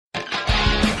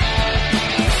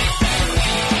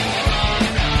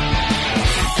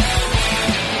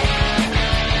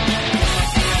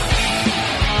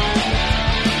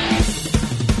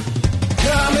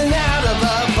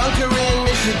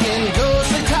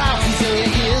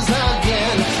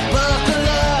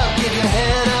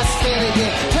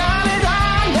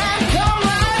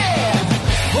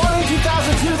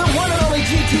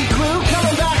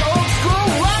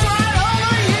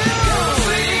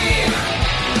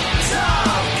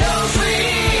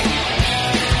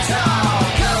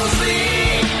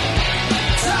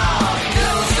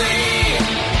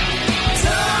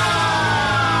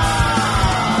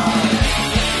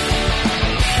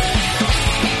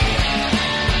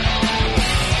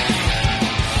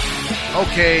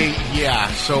Okay, yeah,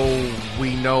 so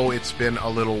we know it's been a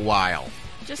little while.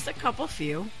 Just a couple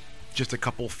few. Just a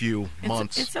couple few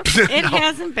months. It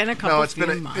hasn't been a couple months.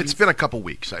 It's been a couple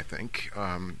weeks, I think.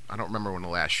 I don't remember when the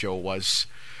last show was.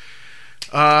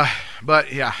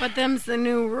 But yeah. But them's the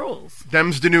new rules.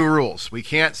 Them's the new rules. We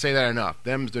can't say that enough.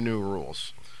 Them's the new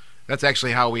rules. That's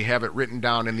actually how we have it written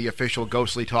down in the official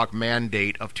Ghostly Talk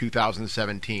mandate of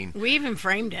 2017. We even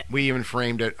framed it.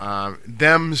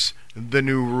 Them's the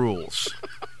new rules.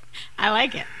 I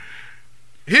like it.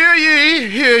 Hear ye,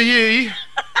 hear ye.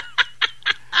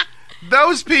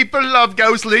 Those people love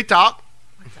Ghostly Talk.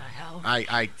 What the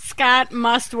hell? Scott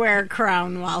must wear a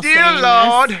crown while saying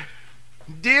this.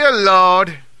 Dear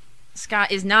Lord.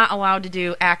 Scott is not allowed to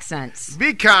do accents.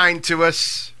 Be kind to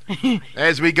us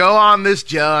as we go on this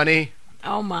journey.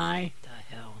 Oh my. What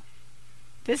the hell?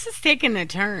 This is taking a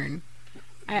turn.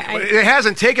 It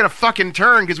hasn't taken a fucking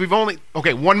turn because we've only...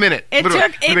 Okay, 1 minute. We've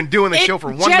been doing the show for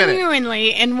 1 minute.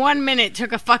 Genuinely, in 1 minute,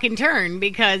 took a fucking turn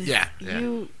because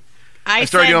I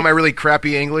started doing my really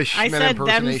crappy English impersonations. I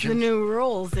said, them's the new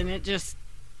rules, and it just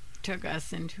took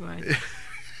us into a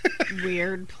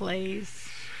weird place.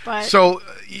 But so,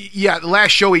 the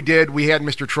last show we did, we had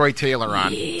Mr. Troy Taylor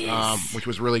on, yes. Which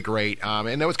was really great.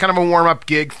 And that was kind of a warm-up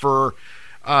gig for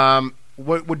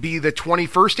what would be the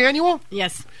 21st annual?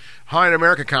 Yes. Haunted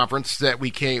America Conference that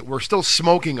we're still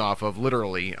smoking off of,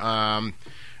 literally.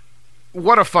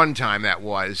 What a fun time that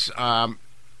was.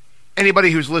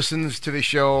 Anybody who listens to the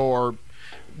show, or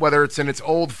whether it's in its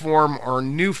old form or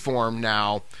new form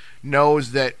now,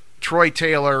 knows that Troy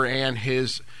Taylor and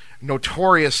his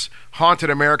notorious Haunted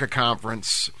America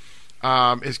Conference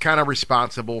is kind of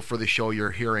responsible for the show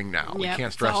you're hearing now. Yep, we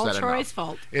can't stress it's all that Troy's enough.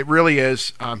 Fault. It really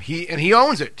is. He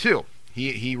owns it too.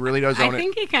 He really does own it. I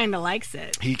think he kind of likes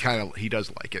it. He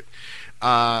does like it.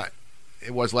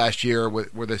 It was last year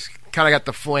where this kind of got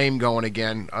the flame going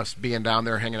again, us being down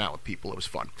there hanging out with people. It was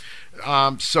fun.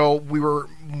 So we were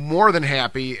more than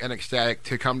happy and ecstatic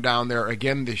to come down there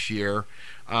again this year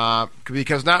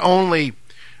because not only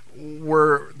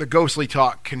were the Ghostly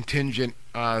Talk contingent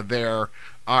there,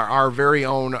 our very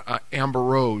own Amber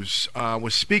Rose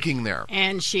was speaking there.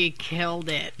 And she killed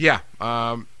it. Yeah.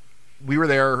 We were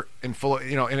there in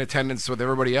attendance with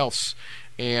everybody else.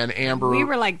 And Amber... We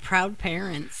were like proud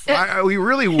parents. We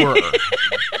really were.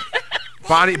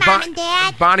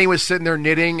 Bonnie was sitting there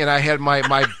knitting, and I had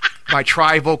my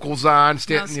tri-vocals on.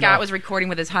 Scott was recording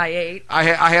with his hi-8. I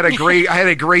had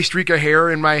a gray streak of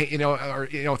hair in my,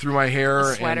 through my hair.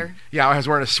 A sweater. And, I was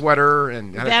wearing a sweater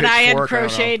and had that a I had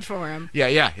crocheted for him. Yeah,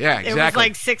 exactly. It was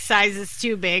like 6 sizes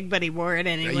too big, but he wore it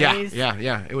anyways.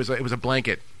 Yeah. It was a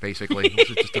blanket, basically. It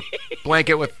was just a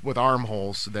blanket with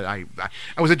armholes that I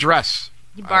was a dress.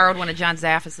 You borrowed one of John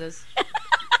Zaffis's.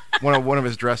 One of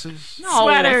his dresses? No,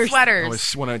 sweaters. It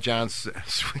was one of John's.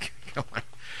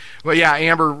 Well, yeah,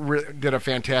 Amber did a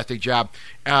fantastic job,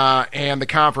 and the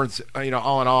conference.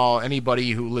 All in all,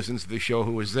 anybody who listens to the show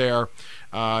who was there,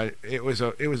 it was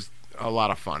a lot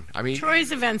of fun. I mean,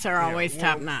 Troy's events are always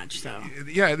top notch. So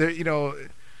yeah,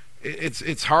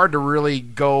 it's hard to really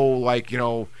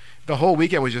go the whole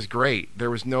weekend was just great.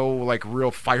 There was no real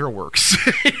fireworks,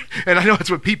 and I know that's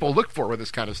what people look for with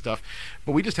this kind of stuff.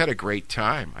 But we just had a great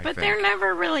time. I think. There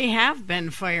never really have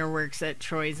been fireworks at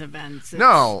Troy's events.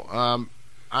 No,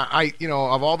 I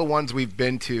of all the ones we've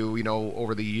been to,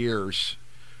 over the years,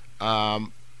 I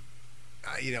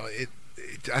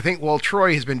think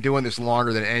Troy has been doing this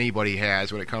longer than anybody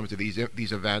has when it comes to these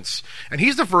events, and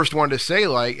he's the first one to say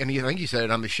I think he said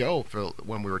it on the show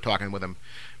when we were talking with him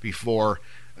before.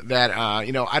 That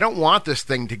I don't want this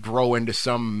thing to grow into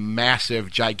some massive,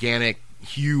 gigantic,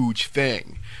 huge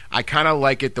thing. I kind of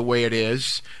like it the way it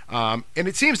is, and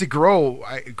it seems to grow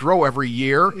every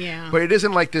year. Yeah. But it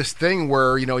isn't like this thing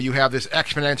where you have this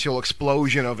exponential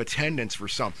explosion of attendance for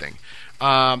something.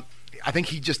 I think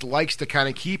he just likes to kind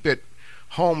of keep it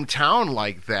hometown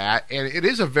like that, and it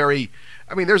is a very.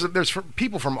 I mean, there's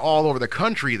people from all over the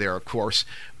country there, of course,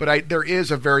 but there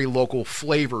is a very local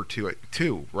flavor to it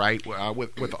too, right?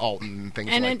 With Alton and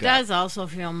things like that. And it does also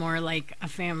feel more like a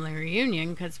family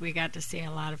reunion because we got to see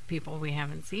a lot of people we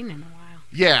haven't seen in a while.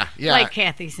 Yeah. Like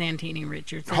Kathy Santini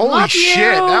Richardson. Holy shit,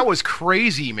 that was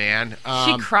crazy, man.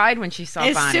 She cried when she saw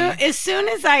Bonnie. As soon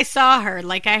as I saw her,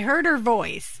 I heard her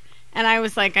voice. And I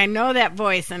was like, I know that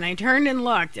voice. And I turned and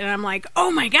looked, and I'm like, oh,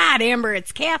 my God, Amber,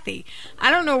 it's Kathy. I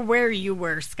don't know where you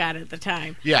were, Scott, at the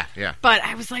time. Yeah. But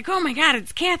I was like, oh, my God,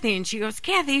 it's Kathy. And she goes,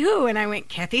 Kathy who? And I went,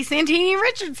 Kathy Santini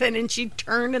Richardson. And she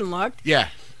turned and looked. Yeah.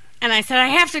 And I said, I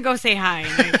have to go say hi.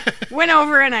 And I went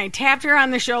over, and I tapped her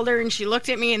on the shoulder, and she looked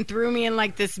at me and threw me in,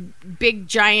 this big,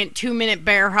 giant 2-minute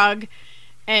bear hug.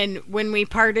 And when we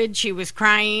parted, she was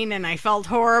crying, and I felt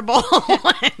horrible.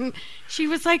 And she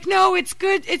was like, "No, it's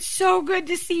good. It's so good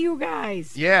to see you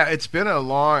guys." Yeah, it's been a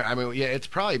long. I mean, yeah, it's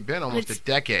probably been almost a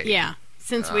decade. Yeah,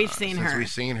 since we've seen her. Since we've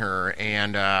seen her,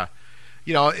 and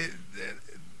you know.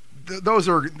 Those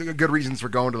are good reasons for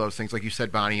going to those things, like you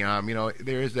said, Bonnie. You know,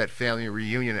 there is that family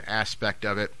reunion aspect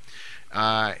of it,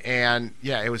 and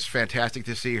yeah, it was fantastic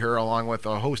to see her along with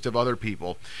a host of other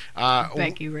people.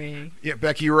 Becky Ray. Yeah,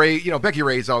 Becky Ray. You know, Becky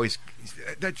Ray is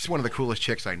always—that's one of the coolest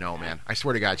chicks I know, man. I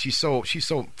swear to God, she's so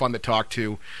fun to talk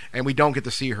to, and we don't get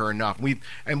to see her enough. We've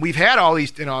had all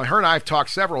these. You know, her and I have talked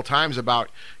several times about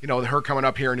her coming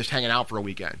up here and just hanging out for a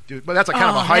weekend. Dude, but that's a kind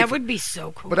of a hike. That would be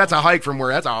so cool. But that's a hike from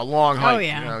that's a long hike. Oh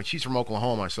yeah. You know, she's from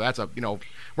Oklahoma, so that's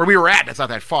where we were at. That's not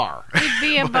that far. It'd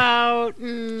be about.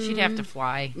 She'd have to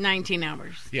fly 19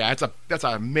 hours. Yeah, that's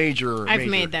a major. I've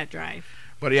made that drive.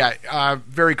 But yeah,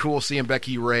 very cool seeing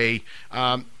Becky Ray.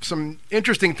 Some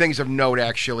interesting things of note,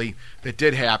 actually, that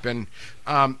did happen.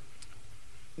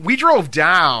 We drove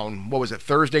down, what was it,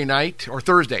 Thursday night? Or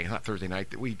Thursday, not Thursday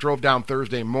night. We drove down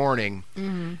Thursday morning,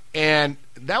 and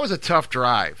that was a tough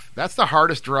drive. That's the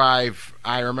hardest drive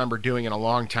I remember doing in a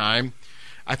long time.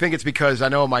 I think it's because I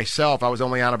know myself, I was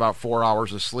only on about 4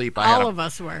 hours of sleep. All of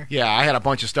us were. Yeah, I had a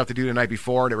bunch of stuff to do the night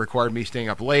before, and it required me staying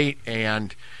up late,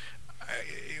 and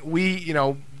we,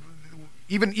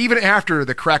 even after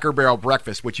the Cracker Barrel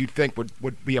breakfast, which you'd think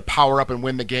would be a power-up and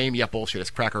win the game, yeah, bullshit,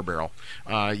 it's Cracker Barrel.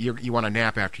 You want to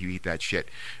nap after you eat that shit.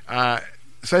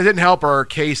 So it didn't help our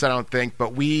case, I don't think,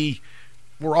 but we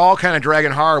were all kind of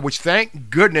dragging hard, which thank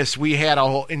goodness we had a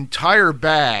whole entire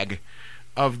bag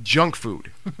of junk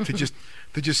food to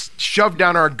just shove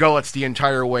down our gullets the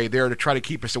entire way there to try to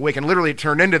keep us awake. And literally it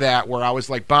turned into that where I was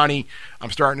like, Bonnie,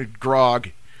 I'm starting to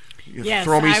grog. Yes,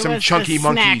 throw me I some was chunky the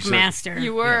monkeys. Snack master.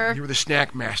 You were. Yeah, you were the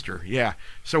snack master. Yeah.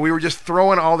 So we were just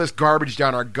throwing all this garbage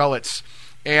down our gullets,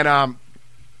 and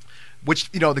which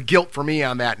the guilt for me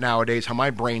on that nowadays, how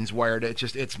my brain's wired. It's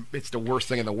the worst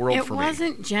thing in the world for me. It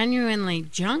wasn't genuinely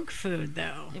junk food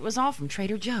though. It was all from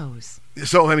Trader Joe's.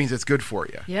 So that means it's good for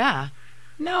you. Yeah.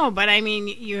 No, but I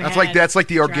mean, that's like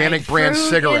the organic brand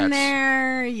cigarettes. In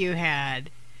there, you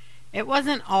had. It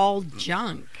wasn't all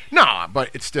junk. No, but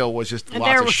it still was just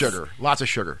lots of sugar. Lots of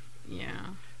sugar. Yeah.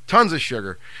 Tons of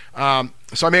sugar. So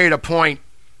I made it a point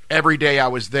every day I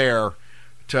was there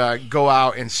to go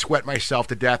out and sweat myself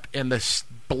to death in this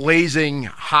blazing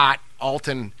hot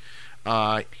Alton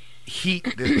heat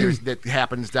that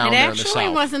happens down there in the south. It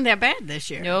actually wasn't that bad this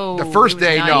year. No. The first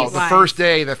day, nice. The first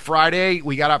day, the Friday,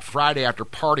 we got up Friday after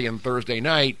partying Thursday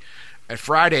night. And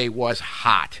Friday was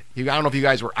hot. I don't know if you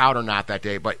guys were out or not that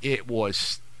day, but it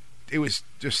was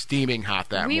just steaming hot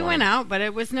that morning. We went out, but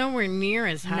it was nowhere near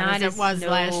as hot as it was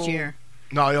last year.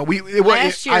 No,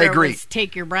 last year I agree. It was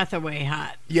take your breath away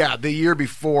hot. Yeah, the year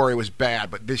before it was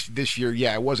bad, but this year,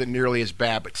 yeah, it wasn't nearly as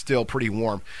bad, but still pretty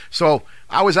warm. So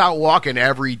I was out walking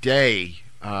every day.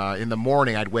 In the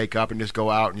morning, I'd wake up and just go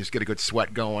out and just get a good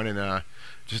sweat going and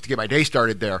just to get my day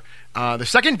started there. The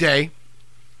second day,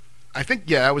 I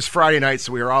think, it was Friday night,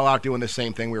 so we were all out doing the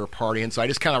same thing. We were partying, so I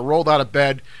just kind of rolled out of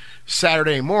bed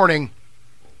Saturday morning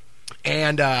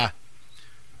and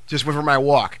just went for my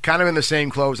walk, kind of in the same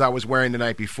clothes I was wearing the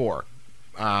night before.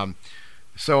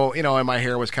 So, and my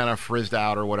hair was kind of frizzed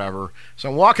out or whatever. So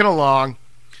I'm walking along,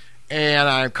 and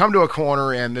I come to a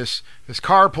corner, and this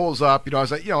car pulls up. I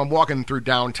was like, I'm walking through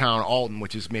downtown Alton,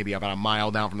 which is maybe about a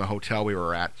mile down from the hotel we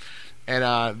were at,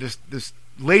 and this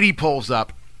lady pulls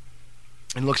up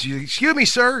and looks at you. Excuse me,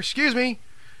 sir. Excuse me.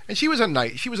 And she was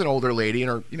an older lady,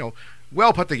 and her,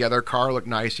 well put together. Car looked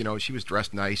nice. She was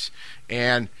dressed nice,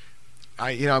 and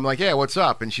I'm like, yeah, what's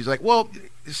up? And she's like, well,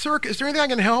 sir, is there anything I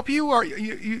can help you? Are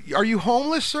you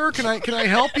homeless, sir? Can I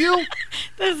help you?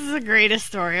 This is the greatest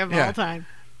story of all time.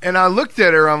 And I looked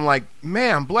at her. I'm like,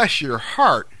 ma'am, bless your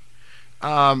heart.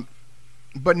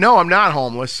 But no, I'm not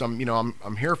homeless.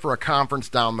 I'm here for a conference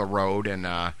down the road,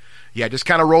 and just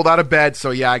kind of rolled out of bed.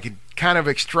 So I could kind of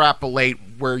extrapolate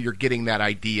where you're getting that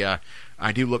idea.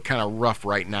 I do look kind of rough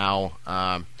right now,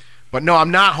 but no,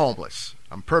 I'm not homeless.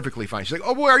 I'm perfectly fine. She's like,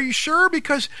 oh boy, are you sure?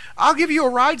 Because I'll give you a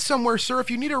ride somewhere, sir.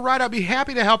 If you need a ride, I'll be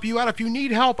happy to help you out. If you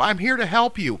need help, I'm here to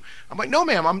help you. I'm like, no,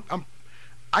 ma'am.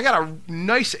 I got a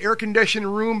nice air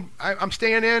conditioned room. I'm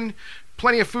staying in,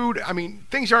 plenty of food. I mean,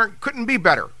 things couldn't be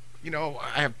better. I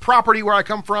have property where I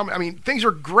come from. I mean, things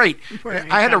are great.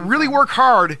 I had to really work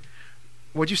hard.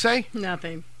 What'd you say?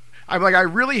 Nothing. I'm like, I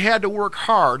really had to work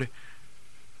hard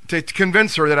to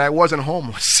convince her that I wasn't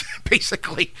homeless,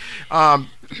 basically. But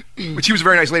she was a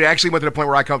very nice lady. I actually went to the point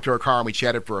where I come up to her car and we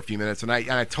chatted for a few minutes. And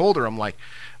I told her,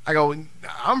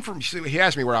 I'm from, he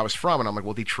asked me where I was from. And I'm like,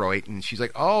 well, Detroit. And she's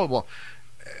like, oh, well,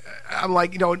 I'm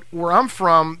like, where I'm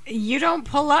from. You don't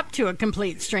pull up to a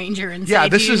complete stranger and say, Yeah,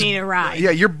 this "Do you is need a ride?"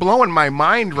 Yeah, you're blowing my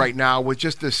mind right now with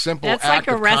just this simple. That's act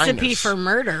like a of recipe kindness. for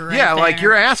murder. Right Yeah, like there.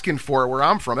 you're asking for it where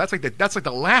I'm from. That's like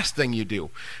the last thing you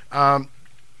do.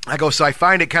 I go, so I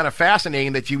find it kind of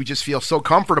fascinating that you would just feel so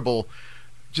comfortable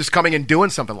just coming and doing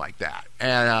something like that.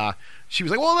 And she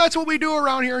was like, well, that's what we do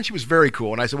around here. And she was very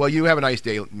cool. And I said, well, you have a nice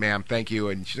day, ma'am. Thank you.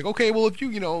 And she's like, okay, well, if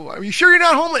are you sure you're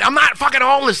not homeless? I'm not fucking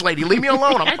homeless, lady. Leave me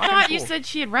alone. I'm I fucking thought cool. you said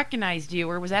she had recognized you,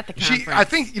 or was that the conference? I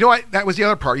think, that was the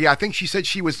other part. Yeah, I think she said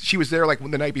she was there like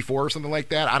the night before or something like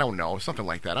that. I don't know. Something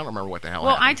like that. I don't remember what the hell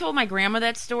Well, happened. I told my grandma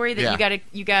that story that Yeah.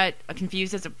 you got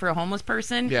confused for a homeless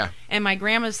person. Yeah. And my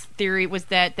grandma's theory was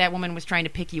that woman was trying to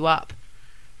pick you up.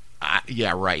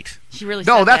 Yeah, right. She really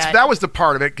No, said that was the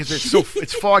part of it because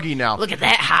it's foggy now. Look at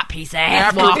that hot piece of ass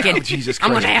After- walking. oh, Jesus I'm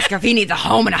going to Christ. ask her if he needs a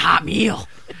home and a hot meal.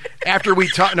 After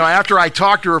I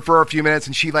talked to her for a few minutes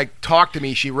and she like talked to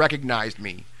me, she recognized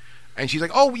me. And she's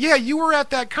like, "Oh yeah, you were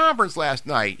at that conference last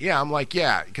night." Yeah, I'm like,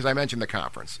 "Yeah," because I mentioned the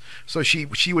conference. So she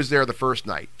was there the first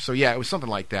night. So yeah, it was something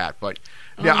like that. But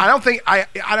yeah,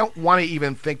 I don't want to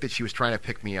even think that she was trying to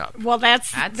pick me up. Well,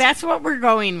 that's what we're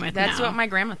going with. That's now. what my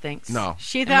grandma thinks. No.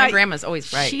 She And thought my grandma's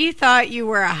always right. She thought you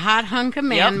were a hot hunk of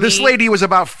man meat. This lady was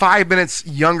about 5 minutes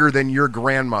younger than your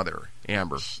grandmother,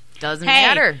 Amber. Doesn't Hey,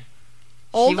 matter.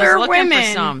 older she was looking women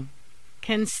for some.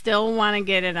 can still want to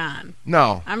get it on.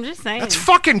 No, I'm just saying. that's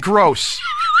fucking gross.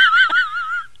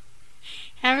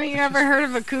 Haven't you ever heard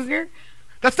of a cougar?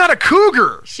 That's not a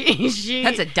cougar. She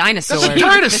That's a dinosaur. That's a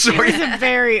dinosaur. She's a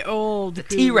very old cougar.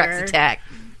 T-Rex attack.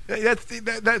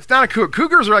 That's not a cougar.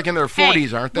 Cougars are like in their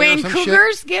 40s, aren't they? When or some shit?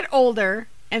 cougars get older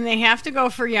and they have to go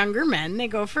for younger men, they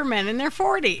go for men in their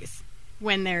 40s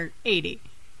when they're 80.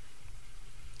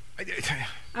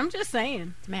 I'm just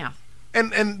saying. It's math.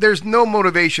 And there's no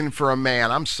motivation for a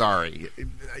man. I'm sorry.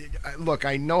 Look,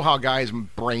 I know how guys'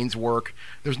 brains work.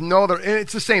 There's no other. And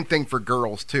it's the same thing for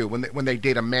girls too. When they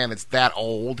date a man that's that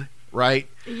old, right?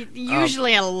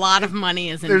 Usually, a lot of money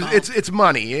is There's involved. it's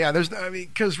money. Yeah.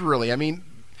 Because really, and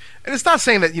it's not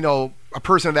saying that a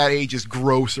person of that age is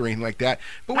gross or anything like that.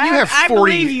 But when you have 40, I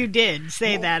believe you did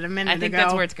say that a minute I think ago.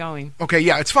 that's where it's going. okay,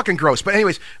 yeah, it's fucking gross. But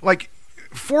anyways, like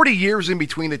 40 years in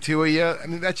between the two of you, I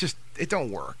mean, that's just it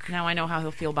don't work. Now I know how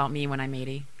he'll feel about me when I'm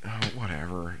 80. Oh,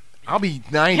 whatever. I'll be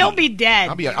 90. He'll be dead.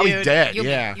 I'll be dude. dead. You're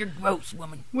Yeah. gross,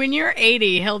 woman. When you're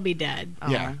 80, he'll be dead. Oh.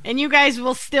 Yeah. And you guys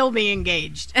will still be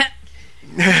engaged.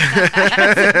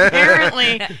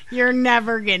 Apparently, you're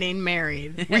never getting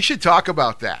married. We should talk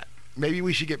about that. Maybe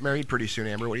we should get married pretty soon,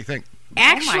 Amber. What do you think?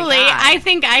 Actually, God. I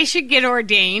think I should get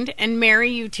ordained and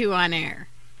marry you two on air.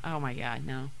 Oh my God,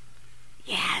 no.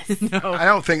 Yes. No. I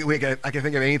don't think I can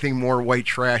think of anything more white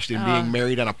trash than being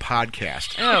married on a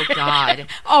podcast. Oh God.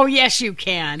 Oh, yes, you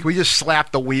can. Can we just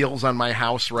slap the wheels on my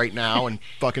house right now and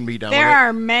fucking be done There with it?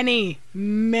 are many,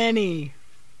 many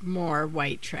more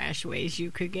white trash ways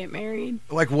you could get married.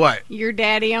 Like what? Your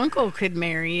daddy uncle could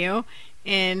marry you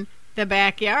in the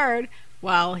backyard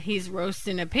while he's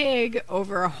roasting a pig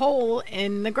over a hole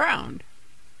in the ground.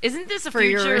 Isn't this a For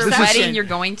your future reception. wedding you're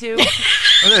going to?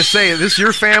 I'm gonna say, is this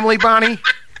your family, Bonnie?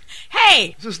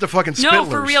 Hey, This is the fucking Spittlers. No,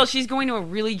 for real. She's going to a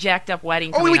really jacked up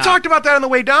wedding. Oh, we coming up. talked about that on the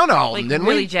way down to Alton, like didn't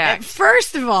really we? jacked.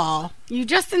 first of all, you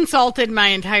just insulted my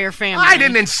entire family. I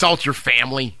didn't insult your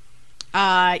family.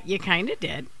 You kind of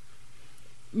did.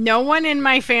 No one in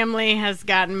my family has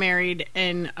gotten married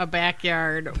in a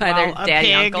backyard By while their a daddy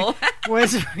pig uncle.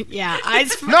 was. Yeah,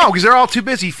 No, because they're all too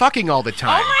busy fucking all the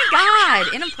time. Oh my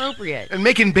God, inappropriate. And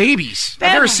making babies.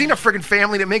 I've never seen a friggin'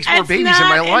 family that makes more That's babies in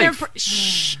my not life.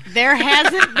 Shh. There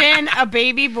hasn't been a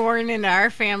baby born in our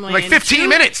family Like in 15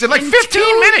 minutes. In like in 15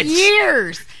 2 minutes.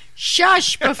 years.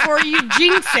 Shush before you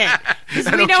jinx it. Because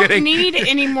we No don't kidding. need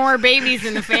any more babies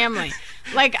in the family.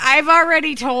 Like, I've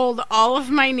already told all of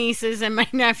my nieces and my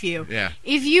nephew, Yeah.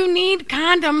 if you need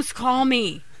condoms, call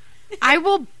me. I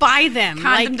will buy them.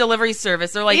 Condom Like, delivery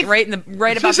service. They're like if- right This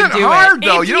about to isn't do hard, it.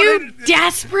 though. if You you don't need-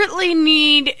 desperately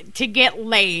need to get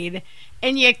laid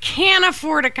and you can't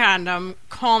afford a condom,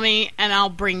 call me and I'll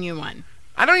bring you one.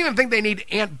 I don't even think they need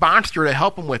Aunt Bonster to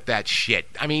help them with that shit.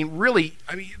 I mean, really,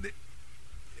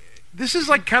 this is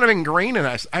like kind of ingrained in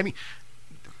us. I mean,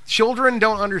 children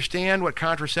don't understand what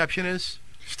contraception is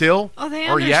still, Oh, they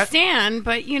or yet. understand,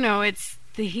 but it's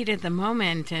the heat of the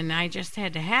moment, and I just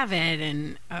had to have it,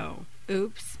 and oh,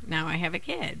 oops, now I have a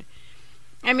kid.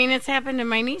 I mean, it's happened to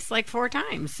my niece like 4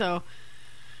 times, so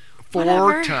 4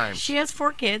 whatever. times. She has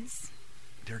 4 kids.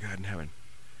 Dear God in heaven.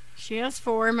 She has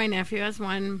 4. My nephew has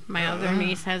 1. My other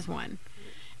niece has 1.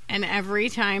 And every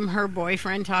time her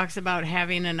boyfriend talks about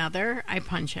having another, I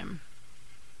punch him.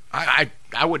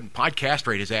 I wouldn't podcast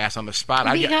rate his ass on the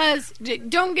spot. Because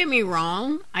don't get me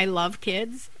wrong, I love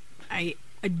kids. I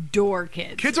adore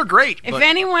kids. Kids are great. If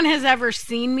anyone has ever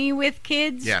seen me with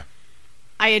kids, yeah,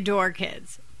 I adore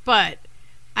kids. But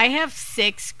I have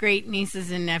 6 great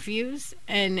nieces and nephews,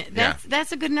 and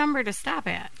that's a good number to stop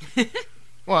at.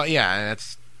 Well, yeah,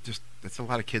 that's a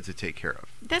lot of kids to take care of.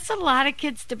 That's a lot of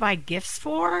kids to buy gifts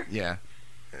for. Yeah.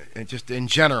 And just in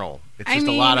general, it's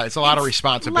a lot of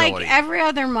responsibility. Like every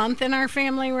other month in our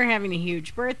family, we're having a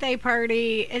huge birthday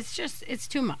party. It's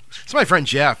too much. It's my friend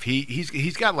Jeff.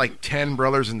 He's got like 10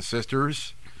 brothers and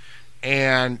sisters,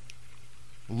 and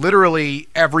literally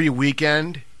every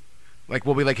weekend, like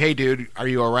we'll be like, "Hey, dude, are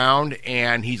you around?"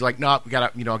 And he's like, "No, I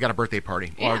got a birthday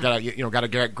party, or got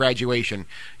a graduation.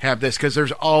 Have this," because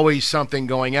there's always something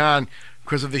going on.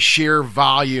 Because of the sheer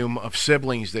volume of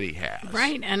siblings that he has.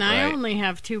 Right, and I only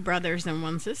have 2 brothers and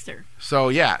 1 sister. So,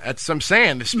 yeah, that's what I'm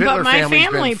saying. The Spittler but my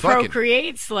family been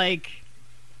procreates like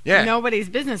nobody's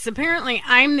business. Apparently,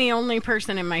 I'm the only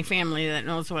person in my family that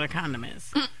knows what a condom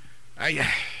is.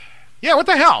 Yeah, what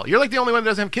the hell? You're like the only one that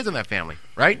doesn't have kids in that family,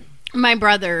 right? My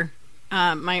brother,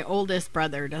 my oldest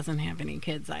brother, doesn't have any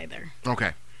kids either.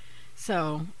 Okay.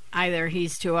 So either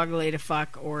he's too ugly to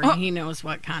fuck or he knows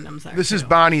what condoms are. This is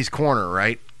Bonnie's Corner,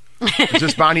 right? Is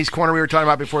this Bonnie's Corner we were talking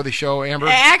about before the show, Amber?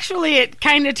 Actually, it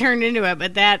kind of turned into it,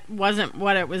 but that wasn't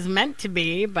what it was meant to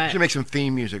be. But you should make some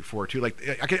theme music for it, too. Like,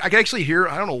 I can actually hear,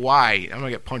 I don't know why, I'm going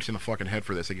to get punched in the fucking head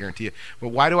for this, I guarantee you. But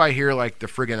why do I hear, like, the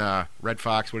friggin' Red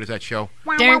Fox, what is that show?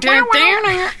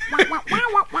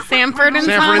 Sanford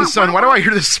and Son. Why do I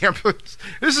hear this Sanford?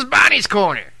 This is Bonnie's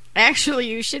Corner. Actually,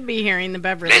 you should be hearing the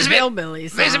Beverly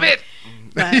Hillbillies song. Elizabeth.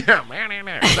 But, I don't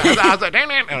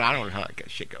know how that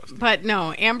shit goes. But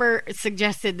no, Amber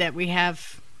suggested that we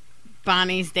have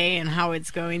Bonnie's Day and how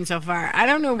it's going so far. I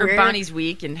don't know where... Or Bonnie's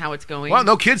Week and how it's going. Well,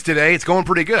 no kids today. It's going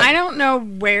pretty good. I don't know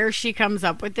where she comes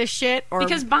up with this shit.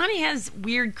 Because Bonnie has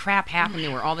weird crap happen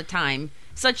to her all the time,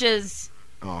 such as...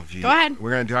 Oh, geez. Go ahead.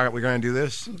 We're gonna do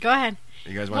this? Go ahead.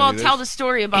 You guys want to do this? Tell the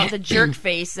story about the jerk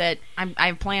face that I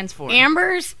have plans for.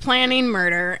 Amber's planning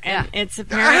murder, and it's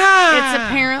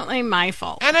apparently my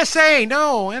fault. NSA,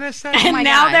 no, NSA. And my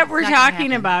now God, that we're it's not gonna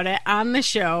talking happen. about it on the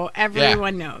show,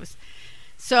 everyone knows.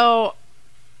 So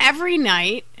every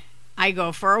night I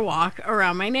go for a walk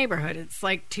around my neighborhood. It's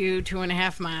like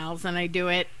 2.5 miles, and I do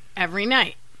it every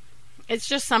night. It's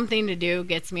just something to do,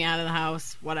 gets me out of the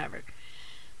house, whatever.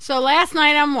 So last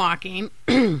night I'm walking,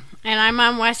 and I'm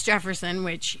on West Jefferson,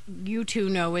 which you two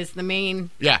know is the main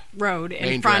road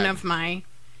in front of my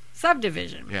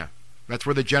subdivision. Yeah, that's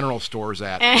where the general store's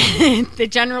at. And the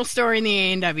general store in the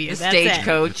A&W. The that's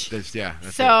Stagecoach.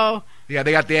 That's so it. Yeah,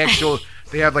 they got the actual.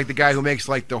 They have like the guy who makes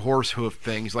like the horse hoof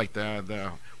things, like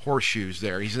the horseshoes.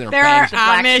 There, he's in there. There are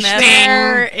Bangs. Amish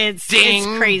there. It's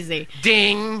crazy.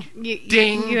 Ding,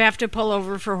 ding. You have to pull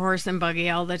over for horse and buggy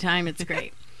all the time. It's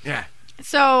great. Yeah.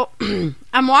 So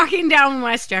I'm walking down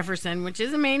West Jefferson, which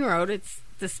is a main road. It's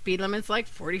the speed limit's like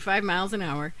 45 miles an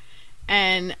hour,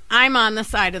 and I'm on the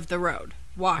side of the road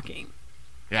walking.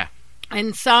 Yeah.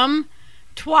 And some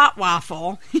twat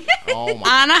waffle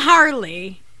on a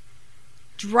Harley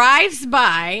drives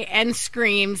by and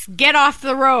screams, "Get off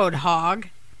the road, hog!"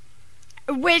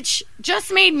 Which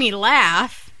just made me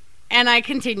laugh, and I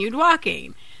continued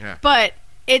walking. Yeah. But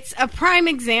it's a prime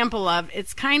example of,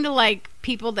 it's kind of like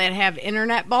people that have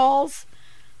internet balls.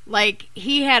 Like,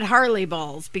 he had Harley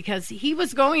balls because he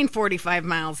was going 45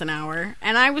 miles an hour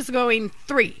and I was going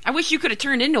 3. I wish you could have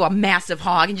turned into a massive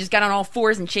hog and just got on all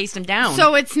fours and chased him down.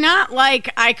 So it's not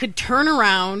like I could turn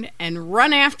around and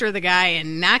run after the guy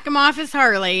and knock him off his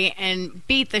Harley and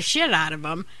beat the shit out of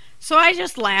him. So I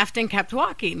just laughed and kept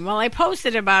walking. Well, I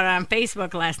posted about it on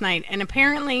Facebook last night, and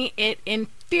apparently it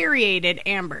infuriated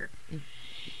Amber.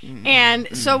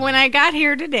 And so when I got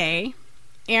here today,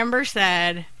 Amber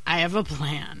said, "I have a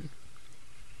plan."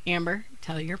 Amber,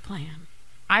 tell your plan.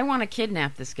 I want to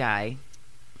kidnap this guy,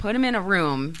 put him in a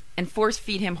room, and force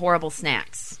feed him horrible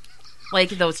snacks. Like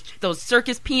those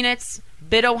circus peanuts,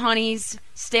 Bit-O honeys,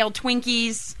 stale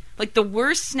Twinkies, like the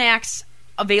worst snacks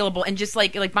available. And just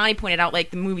like Bonnie pointed out, like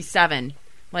the movie Seven,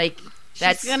 like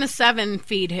that's She's gonna 7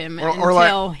 feed him Or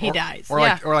until like- he or- dies. or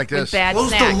like- or like with this. bad Close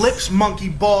snacks. the lips, monkey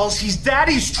balls. He's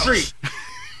daddy's treat.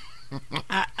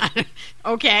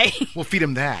 Okay. We'll feed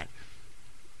him that.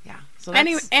 Yeah. So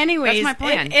that's, Anyways, that's my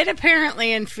plan. It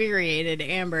apparently infuriated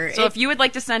Amber. So if you would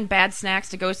like to send bad snacks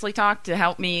to Ghostly Talk to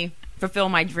help me fulfill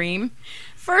my dream,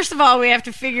 First of all, we have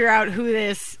to figure out who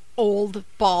this old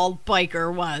bald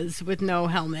biker was with no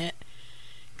helmet,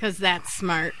 because that's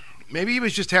smart. Maybe he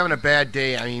was just having a bad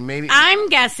day. I mean, maybe. I'm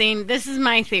guessing, this is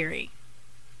my theory.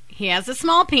 He has a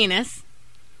small penis,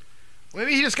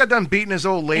 Maybe he just got done beating his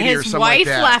old lady or His something wife like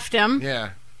that. left him. Yeah.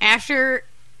 After,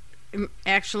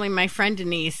 actually, my friend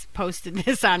Denise posted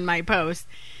this on my post.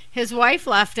 His wife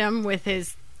left him with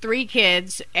his 3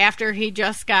 kids after he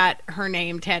just got her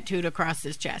name tattooed across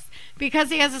his chest because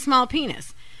he has a small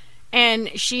penis. And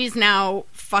she's now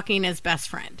fucking his best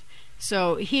friend.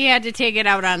 So he had to take it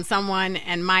out on someone,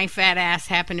 and my fat ass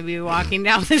happened to be walking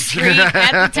down the street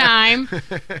at the time.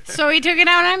 So he took it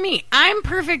out on me. I'm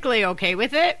perfectly okay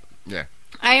with it. Yeah.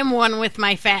 I am one with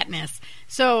my fatness.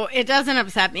 So it doesn't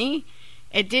upset me.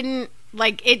 It didn't,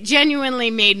 it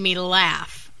genuinely made me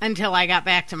laugh until I got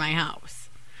back to my house.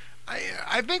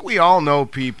 I think we all know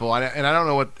people, and I don't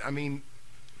know what, I mean,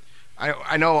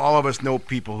 I know all of us know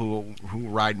people who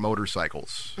ride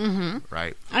motorcycles,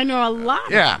 right? I know a lot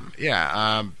of them.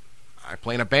 Yeah. I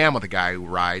play in a band with a guy who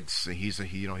rides. He's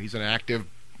an active,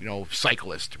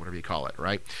 cyclist, whatever you call it,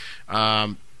 right?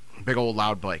 Big old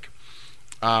loud bike.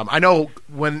 I know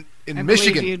when in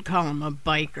Michigan, believe you'd call him a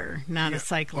biker, not a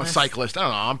cyclist. A cyclist. I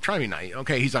don't know. I'm trying to be nice.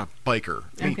 Okay, he's a biker.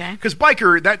 Okay. Because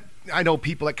biker, that I know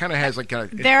people that kind of has they're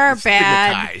bad.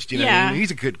 Stigmatized. What I mean?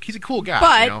 He's a cool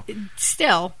guy. But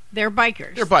still, they're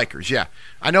bikers. They're bikers. Yeah.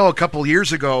 I know a couple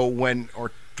years ago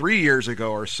or 3 years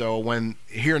ago or so when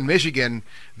here in Michigan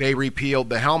they repealed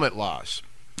the helmet laws,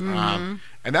 and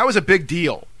that was a big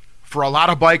deal for a lot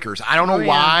of bikers. I don't know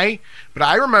why, but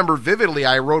I remember vividly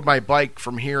I rode my bike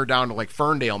from here down to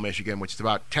Ferndale, Michigan, which is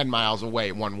about 10 miles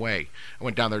away one way. I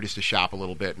went down there just to shop a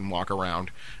little bit and walk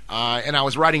around. And I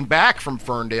was riding back from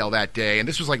Ferndale that day, and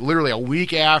this was literally a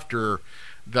week after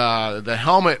the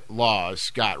helmet laws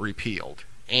got repealed.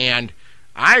 And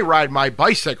I ride my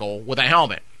bicycle with a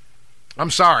helmet.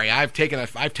 I'm sorry, I've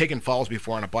taken falls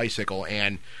before on a bicycle,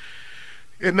 and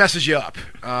it messes you up.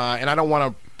 And I don't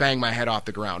want to bang my head off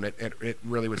the ground. It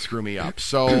really would screw me up.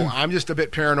 So I'm just a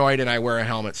bit paranoid, and I wear a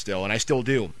helmet still, and I still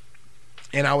do.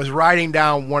 And I was riding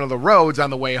down one of the roads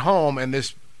on the way home, and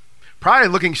this probably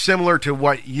looking similar to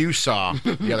what you saw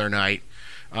the other night.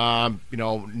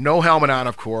 No helmet on,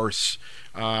 of course.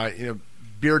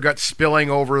 Beer guts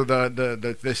spilling over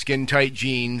the skin tight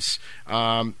jeans.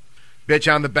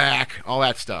 Bitch on the back, all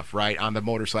that stuff, right, on the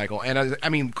motorcycle. And I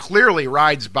mean, clearly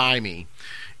rides by me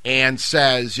and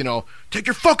says, take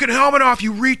your fucking helmet off,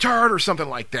 you retard, or something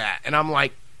like that. And I'm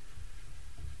like,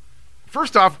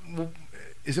 first off,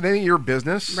 is it any of your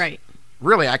business? Right.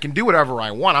 Really, I can do whatever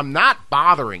I want. I'm not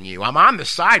bothering you. I'm on the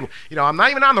side. I'm not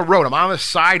even on the road. I'm on the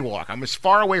sidewalk. I'm as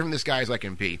far away from this guy as I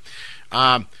can be.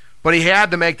 But he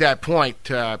had to make that point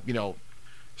to,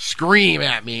 scream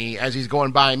at me as he's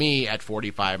going by me at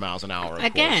 45 miles an hour.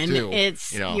 Again, course, too,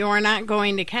 it's you're not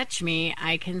going to catch me.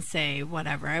 I can say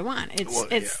whatever I want.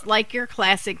 It's like your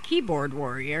classic keyboard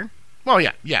warrior. Well,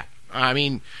 yeah. I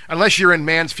mean, unless you're in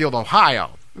Mansfield,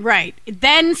 Ohio. Right.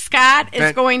 Then Scott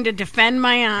is going to defend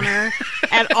my honor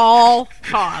at all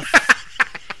costs.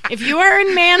 If you are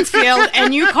in Mansfield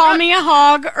and you call me a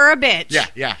hog or a bitch,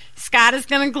 yeah. Scott is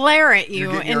going to glare at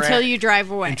you until you drive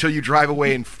away. Until you drive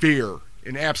away in fear.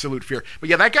 In absolute fear. But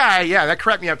yeah, that guy, that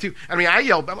cracked me up too. I mean, I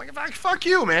yelled, I'm like, fuck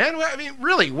you, man. I mean,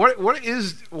 really, what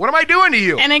am I doing to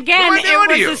you? And again,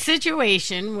 it was a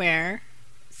situation where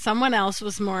someone else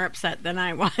was more upset than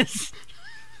I was.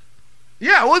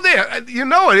 Yeah, well,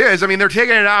 it is. I mean, they're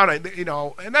taking it out,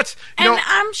 and that's, and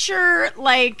I'm sure,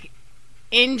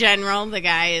 in general, the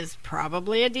guy is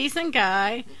probably a decent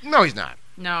guy. No, he's not.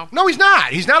 No, he's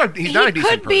not. He's not a decent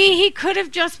person. He could have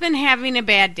just been having a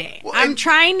bad day. Well, I'm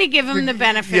trying to give him the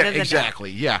benefit of the exactly,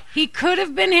 doubt. Yeah. He could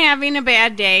have been having a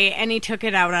bad day, and he took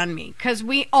it out on me. Because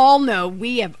we all know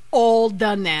we have all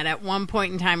done that at one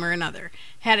point in time or another.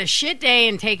 Had a shit day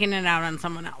and taken it out on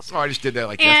someone else. Oh, I just did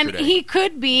that yesterday. And he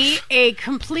could be a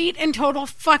complete and total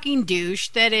fucking douche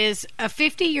that is a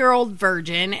 50-year-old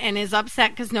virgin and is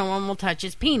upset because no one will touch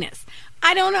his penis.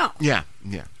 I don't know. Yeah.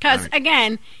 Because,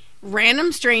 again,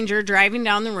 random stranger driving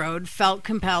down the road felt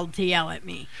compelled to yell at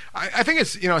me. I think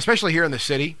it's, especially here in the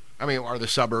city, or the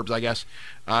suburbs, I guess.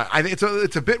 I think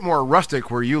it's a bit more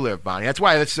rustic where you live, Bonnie. That's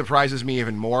why it surprises me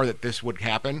even more that this would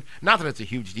happen. Not that it's a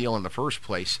huge deal in the first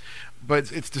place,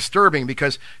 but it's disturbing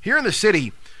because here in the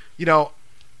city,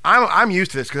 I'm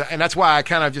used to this, and that's why I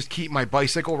kind of just keep my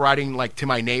bicycle riding to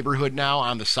my neighborhood now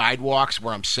on the sidewalks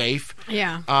where I'm safe.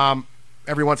 Yeah.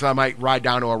 Every once in a while I might ride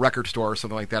down to a record store or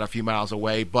something like that a few miles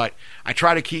away, but I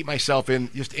try to keep myself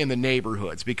in the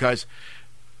neighborhoods because,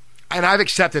 and I've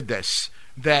accepted this,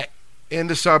 that in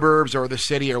the suburbs or the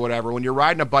city or whatever, when you're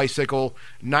riding a bicycle,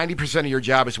 90% of your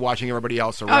job is watching everybody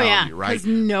else around you, right? Because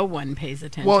no one pays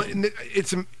attention.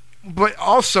 Well, but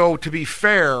also, to be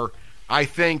fair, I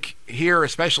think here,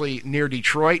 especially near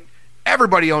Detroit,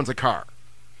 everybody owns a car.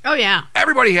 Oh, yeah.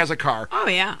 Everybody has a car. Oh,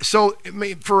 yeah. So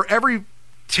for every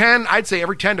 10, I'd say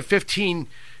every 10 to 15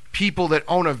 people that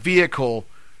own a vehicle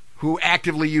who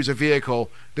actively use a vehicle,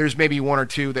 there's maybe one or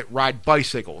two that ride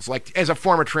bicycles, like as a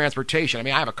form of transportation. I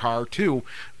mean, I have a car too,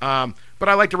 but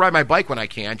I like to ride my bike when I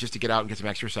can, just to get out and get some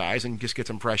exercise and just get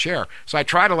some fresh air. So I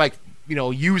try to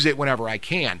use it whenever I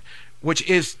can, which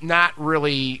is not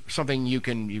really something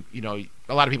a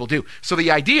lot of people do. So the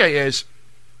idea is,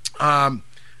 I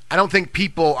don't think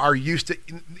people are used to.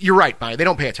 You're right, Bonnie. They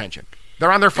don't pay attention.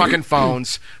 They're on their fucking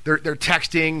phones. They're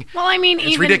texting. Well, I mean,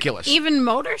 it's ridiculous. Even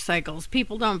motorcycles,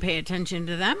 people don't pay attention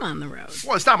to them on the road.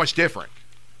 Well, it's not much different.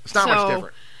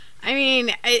 I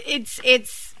mean,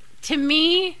 it's to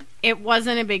me, it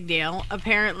wasn't a big deal.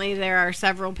 Apparently, there are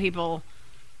several people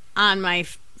on my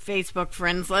Facebook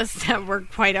friends list that were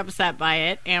quite upset by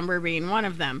it. Amber being one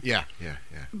of them. Yeah.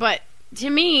 But to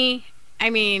me, I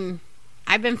mean,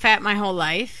 I've been fat my whole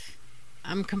life.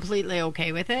 I'm completely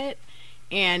okay with it.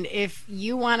 And if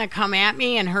you want to come at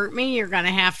me and hurt me, you're going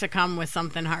to have to come with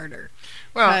something harder.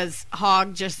 Because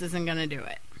Hog just isn't going to do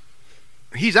it.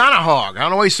 He's on a hog. I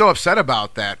don't know what he's so upset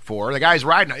about that for. The guy's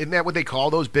riding. Isn't that what they call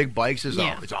those big bikes? It's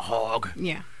a hog.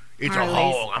 Yeah. It's Harleys. a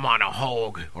hog. I'm on a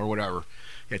hog or whatever.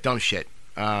 Yeah, dumb shit.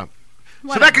 So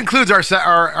that concludes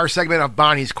our segment of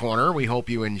Bonnie's Corner. We hope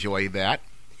you enjoyed that.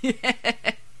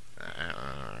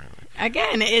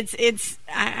 Again, it's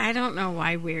I don't know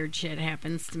why weird shit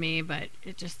happens to me, but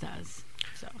it just does.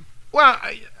 So. Well,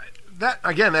 that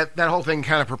whole thing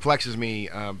kind of perplexes me.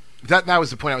 That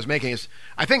was the point I was making. Is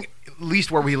I think at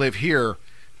least where we live here,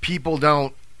 people just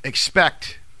don't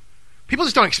expect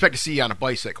to see you on a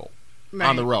bicycle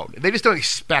on the road. They just don't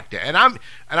expect it, and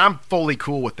I'm fully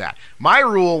cool with that. My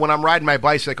rule when I'm riding my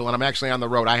bicycle and I'm actually on the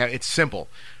road, it's simple.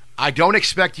 I don't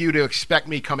expect you to expect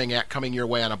me coming your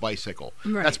way on a bicycle.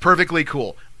 Right. That's perfectly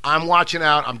cool. I'm watching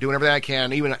out. I'm doing everything I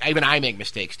can. Even I make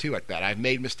mistakes too at that. I've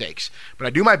made mistakes, but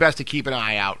I do my best to keep an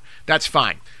eye out. That's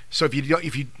fine. So if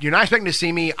you're not expecting to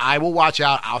see me, I will watch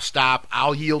out. I'll stop.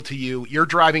 I'll yield to you. You're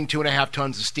driving 2.5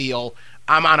 tons of steel.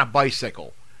 I'm on a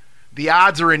bicycle. The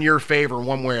odds are in your favor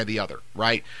one way or the other,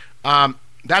 right?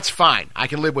 That's fine. I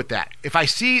can live with that. If I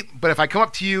come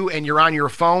up to you and you're on your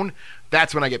phone,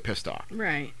 that's when I get pissed off.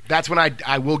 Right. That's when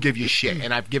I will give you shit,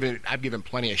 and I've given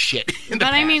plenty of shit in the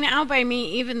past. I mean, out by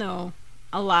me, even though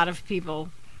a lot of people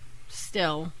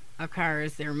still a car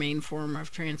is their main form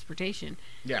of transportation,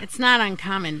 it's not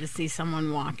uncommon to see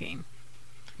someone walking.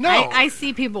 No, I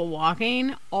see people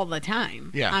walking all the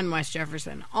time on West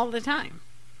Jefferson, all the time.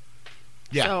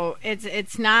 Yeah. So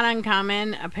it's not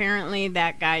uncommon. Apparently,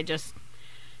 that guy just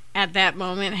at that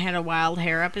moment had a wild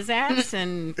hair up his ass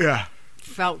and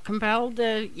felt compelled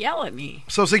to yell at me.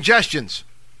 So suggestions.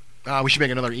 We should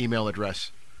make another email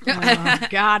address. Oh,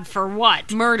 God, for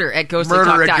what?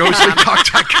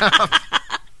 Murder@ghostlytalk.com.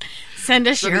 Send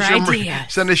us your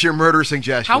ideas. Send us your murder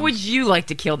suggestions. How would you like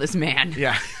to kill this man?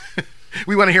 Yeah.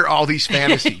 We want to hear all these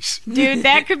fantasies. Dude,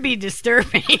 that could be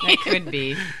disturbing. That could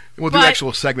be. We'll do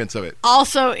actual segments of it.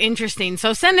 Also interesting.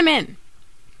 So send them in.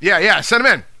 Yeah, send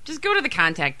them in. Just go to the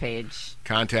contact page.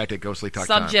 Contact@ghostlytalk.com.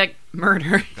 Subject,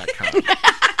 murder.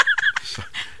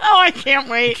 Oh, I can't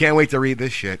wait. Can't wait to read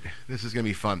this shit. This is going to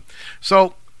be fun.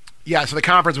 So the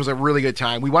conference was a really good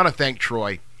time. We want to thank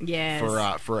Troy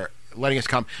for letting us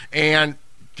come. And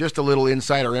just a little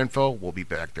insider info, we'll be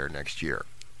back there next year.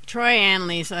 Troy and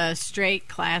Lisa, straight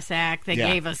class act. They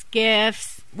gave us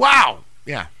gifts. Wow.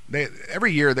 Yeah.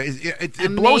 Every year,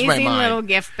 it blows my mind. Amazing little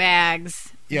gift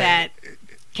bags that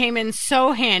came in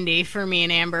so handy for me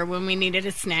and Amber when we needed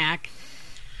a snack.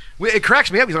 It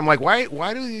cracks me up because I'm like, why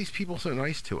do these people so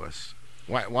nice to us?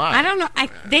 Why? I don't know.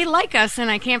 They like us,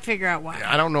 and I can't figure out why.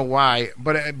 I don't know why,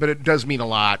 but it does mean a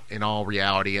lot in all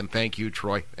reality. And thank you,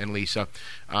 Troy and Lisa,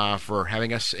 for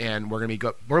having us. And we're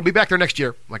gonna be back there next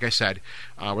year, like I said.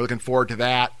 We're looking forward to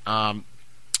that.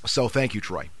 So thank you,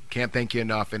 Troy. Can't thank you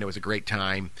enough, and it was a great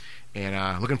time.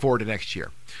 And looking forward to next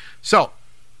year. So,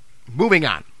 moving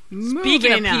on.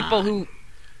 Speaking of people who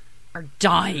are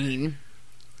dying.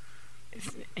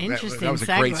 Interesting. That was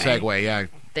a great segue. Yeah.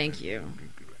 Thank you,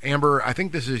 Amber. I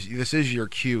think this is your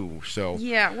cue. So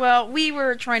yeah. Well, we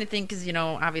were trying to think because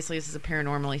obviously this is a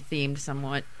paranormally themed,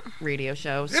 somewhat radio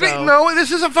show. No,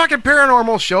 this is a fucking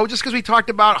paranormal show. Just because we talked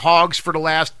about hogs for the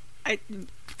last 10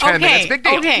 minutes, big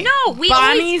deal. Okay. No,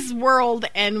 Bonnie's world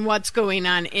and what's going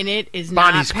on in it is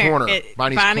Bonnie's not corner.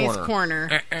 Bonnie's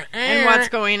corner, and what's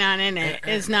going on in it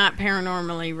is not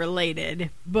paranormally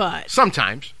related, but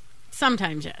sometimes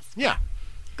yes. Yeah.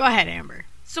 Go ahead, Amber.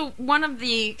 So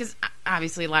because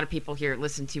obviously a lot of people here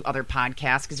listen to other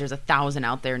podcasts because there's 1,000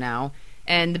 out there now,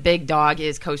 and the big dog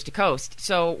is Coast to Coast.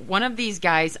 So one of these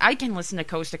guys, I can listen to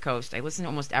Coast to Coast. I listen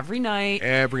almost every night.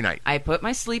 Every night. I put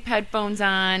my sleep headphones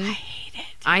on. I hate it.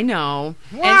 I know.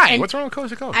 Why? And What's wrong with Coast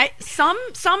to Coast?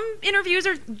 some interviews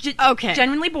are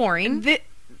genuinely boring.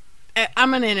 I'm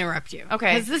going to interrupt you.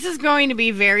 Okay. Because this is going to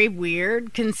be very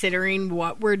weird considering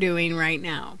what we're doing right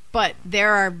now. But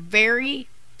there are very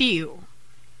few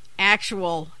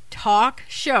actual talk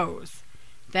shows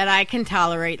that I can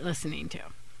tolerate listening to.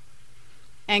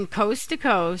 And Coast to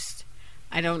Coast,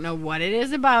 I don't know what it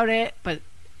is about it, but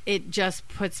it just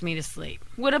puts me to sleep.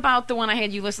 What about the one I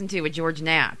had you listen to with George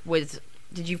Knapp?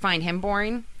 Did you find him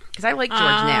boring? Because I like George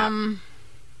Knapp.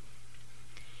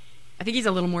 I think he's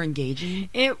a little more engaging.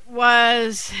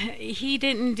 He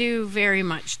didn't do very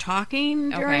much talking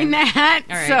during that.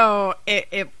 All right. So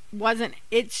it wasn't,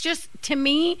 it's just, to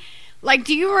me, like,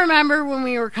 do you remember when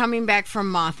we were coming back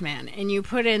from Mothman and you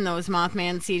put in those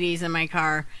Mothman CDs in my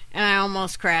car and I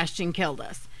almost crashed and killed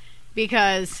us?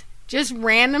 Because just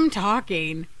random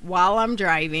talking while I'm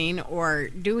driving or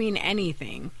doing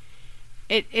anything,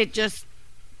 it just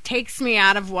takes me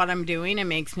out of what I'm doing and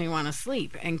makes me want to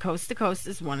sleep. And Coast to Coast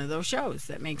is one of those shows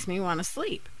that makes me want to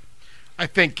sleep. I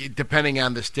think depending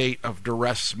on the state of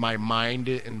duress my mind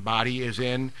and body is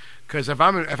in, because if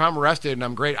I'm rested and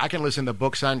I'm great, I can listen to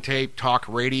books on tape, talk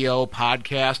radio,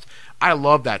 podcast. I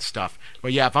love that stuff.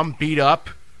 But yeah, if I'm beat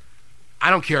up, I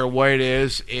don't care what it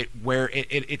is.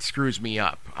 It screws me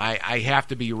up. I have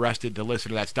to be rested to listen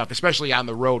to that stuff, especially on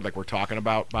the road, like we're talking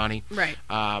about, Bonnie. Right.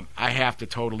 I have to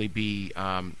totally be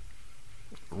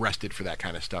rested for that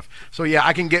kind of stuff. So yeah,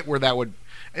 I can get where that would,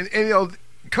 and you know,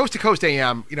 Coast to Coast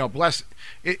AM. You know, bless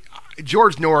it,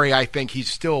 George Norrie. I think he's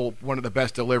still one of the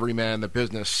best delivery men in the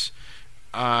business.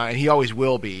 And he always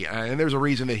will be. And there's a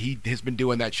reason that he has been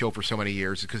doing that show for so many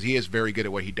years, because he is very good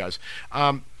at what he does.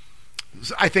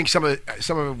 I think some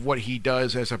of what he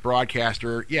does as a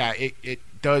broadcaster, yeah, it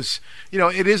does. You know,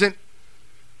 it isn't.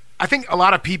 I think a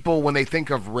lot of people, when they think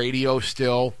of radio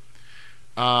still,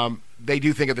 they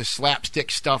do think of the slapstick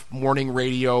stuff, morning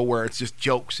radio, where it's just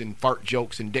jokes and fart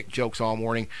jokes and dick jokes all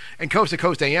morning. And Coast to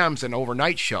Coast AM's an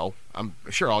overnight show. I'm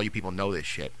sure all you people know this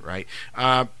shit, right?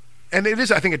 And it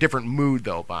is, I think, a different mood,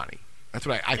 though, Bonnie. That's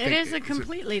what I think. It is a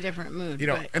completely different mood. You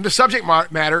know, and the subject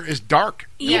matter is dark.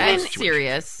 Yeah, it's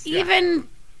serious. Even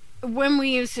when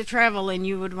we used to travel and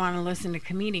you would want to listen to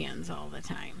comedians all the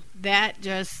time, that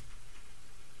just,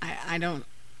 I don't.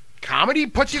 Comedy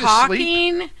puts you to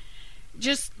sleep?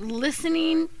 Just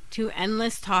listening to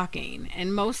endless talking.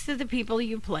 And most of the people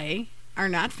you play are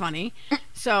not funny.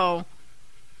 So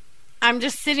I'm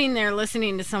just sitting there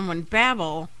listening to someone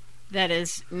babble that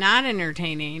is not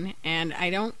entertaining, and I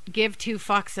don't give two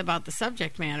fucks about the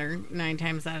subject matter 9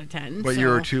 times out of 10. But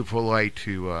you're too polite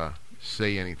to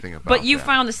say anything about But you that.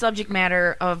 found the subject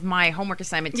matter of my homework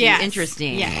assignment too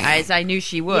interesting, as I knew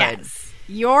she would. Yes.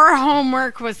 Your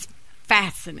homework was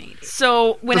fascinating.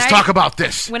 So let's talk about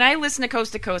this. When I listen to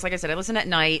Coast, like I said, I listen at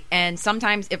night, and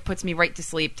sometimes it puts me right to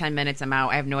sleep. 10 minutes, I'm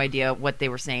out. I have no idea what they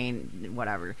were saying,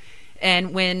 whatever.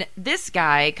 And when this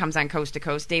guy comes on Coast to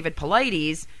Coast, David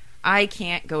Paulides, I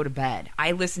can't go to bed.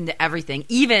 I listen to everything,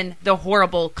 even the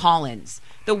horrible call-ins.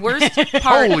 The worst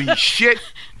part. Holy shit!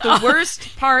 The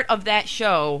worst part of that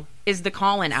show is the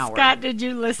call-in hour. Scott, did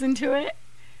you listen to it?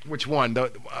 Which one?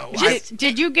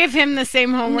 Did you give him the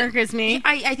same homework as me?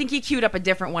 I think he queued up a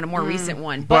different one, a more recent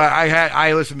one. But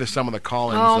I listened to some of the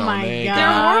call-ins. Oh my God.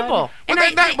 They're horrible.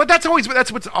 But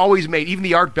that's what's always made. Even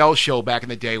the Art Bell show back in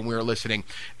the day when we were listening,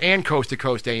 and Coast to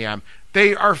Coast AM.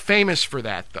 They are famous for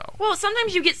that, though. Well,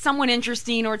 sometimes you get someone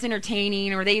interesting, or it's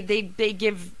entertaining, or they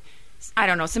give, I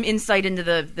don't know, some insight into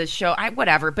the show,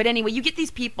 whatever. But anyway, you get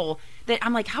these people that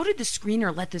I'm like, how did the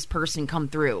screener let this person come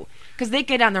through? Because they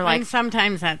get on, they're like, and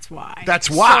sometimes that's why. That's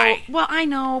why. So, well, I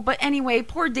know, but anyway,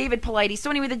 poor David Paulides. So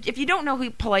anyway, if you don't know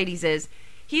who Paulides is,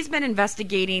 he's been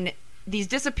investigating these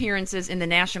disappearances in the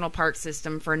national park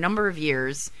system for a number of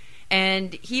years,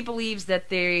 and he believes that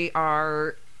they're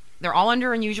all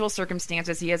under unusual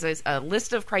circumstances. He has a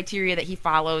list of criteria that he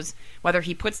follows, whether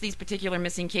he puts these particular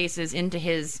missing cases into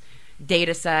his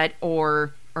data set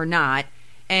or not.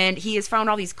 And he has found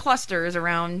all these clusters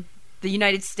around the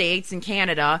United States and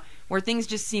Canada where things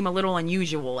just seem a little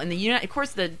unusual. And of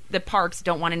course, the parks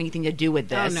don't want anything to do with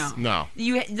this. Oh, no.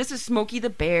 This is Smokey the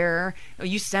Bear,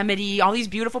 Yosemite, all these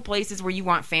beautiful places where you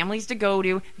want families to go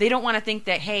to. They don't want to think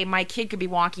that, hey, my kid could be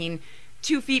walking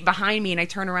 2 feet behind me and I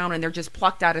turn around and they're just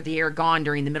plucked out of the air, gone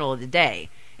during the middle of the day.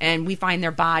 And we find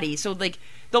their body. So, like,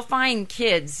 they'll find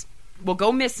kids will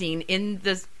go missing in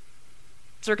the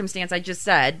circumstance I just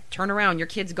said, turn around, your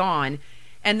kid's gone,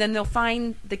 and then they'll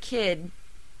find the kid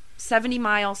 70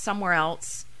 miles somewhere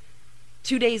else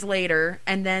 2 days later,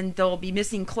 and then they'll be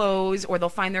missing clothes, or they'll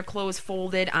find their clothes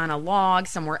folded on a log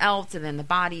somewhere else, and then the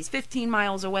body's 15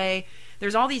 miles away.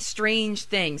 There's all these strange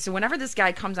things. So whenever this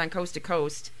guy comes on Coast to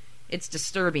Coast, it's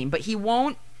disturbing, but he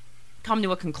won't come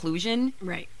to a conclusion.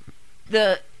 Right.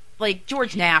 Like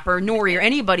George Knapp or Nori or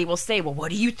anybody will say, well, what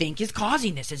do you think is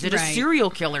causing this? Is it a serial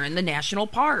killer in the national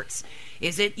parks?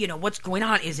 Is it, what's going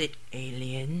on? Is it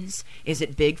aliens? Is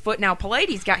it Bigfoot? Now,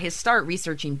 Paulides got his start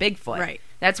researching Bigfoot. Right.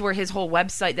 That's where his whole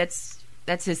website,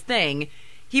 that's his thing.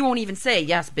 He won't even say,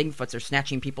 yes, Bigfoots are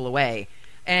snatching people away.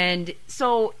 And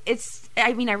so I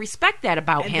respect that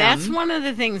about him. That's one of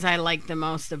the things I like the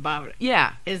most about it.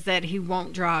 Yeah. Is that he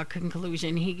won't draw a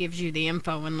conclusion. He gives you the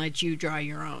info and lets you draw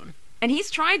your own. And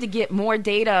he's tried to get more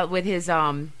data with his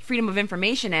Freedom of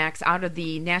Information Acts out of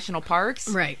the national parks.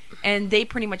 Right. And they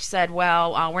pretty much said,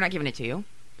 well, we're not giving it to you.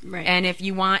 Right. And if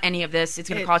you want any of this, it's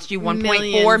going to cost you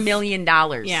 $1.4 million.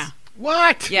 Yeah.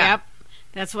 What? Yeah. Yep.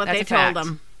 That's what That's they a fact. told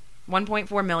him.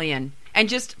 $1.4 million. And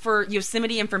just for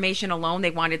Yosemite information alone, they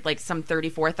wanted like some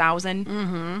 $34,000.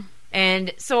 Mm-hmm.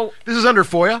 And so... This is under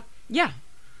FOIA? Yeah.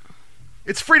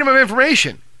 It's freedom of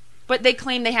information. But they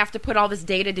claim they have to put all this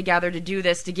data together to do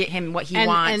this to get him what he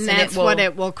wants. And that's what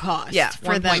it will cost. Yeah,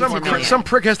 for them. Some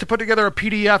prick has to put together a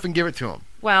PDF and give it to him.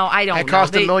 Well, I don't know. It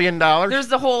cost $1 million? There's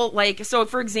the whole, so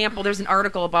for example, there's an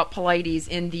article about Paulides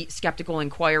in the Skeptical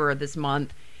Inquirer this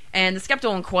month. And the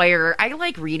Skeptical Inquirer, I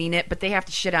like reading it, but they have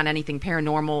to shit on anything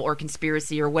paranormal or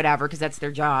conspiracy or whatever because that's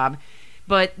their job.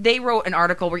 But they wrote an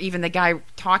article where even the guy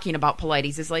talking about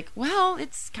Paulides is like, well,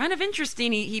 it's kind of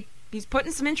interesting. He's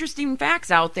putting some interesting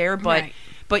facts out there, but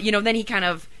then he kind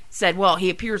of said, well, he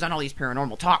appears on all these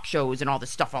paranormal talk shows and all this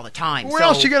stuff all the time. Where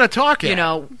else are you going to talk at?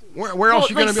 Where else are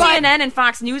you going to be? CNN and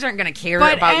Fox News aren't going to care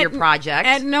about your project.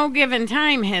 At no given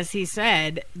time has he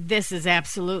said, this is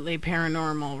absolutely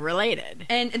paranormal related.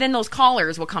 And then those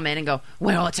callers will come in and go,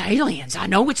 well, it's aliens. I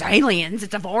know it's aliens.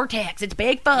 It's a vortex. It's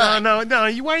Bigfoot. No.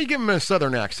 Why are you giving him a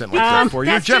southern accent like that for?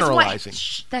 You're generalizing.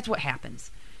 That's what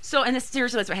happens. So, and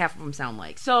seriously, that's what half of them sound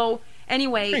like. So,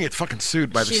 anyway. We're going to get fucking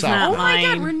sued by the She's South. not Oh my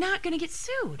lying. God, we're not going to get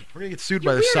sued. We're going to get sued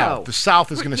You're by the weirdo. South. The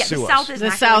South is going to sue us.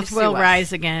 The South will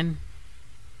rise again.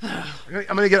 I'm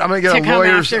going to get a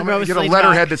lawyer's. I'm going to get a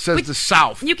letterhead that says the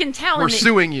South. You can tell we're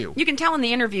suing you. You can tell in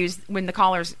the interviews when the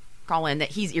callers call in that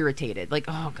he's irritated. Like,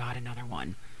 oh God, another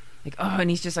one. Like, oh, and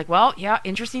he's just like, well, yeah,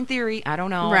 interesting theory. I don't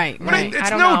know. Right. But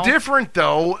it's no different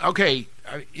though. Okay,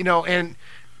 and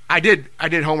I did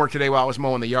homework today while I was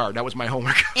mowing the yard. That was my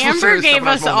homework. Amber gave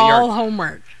us all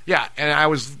homework. Yeah, and I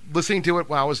was listening to it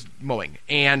while I was mowing,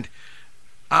 and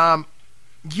I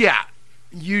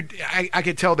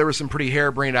could tell there were some pretty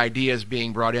harebrained ideas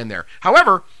being brought in there.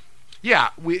 However,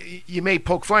 you may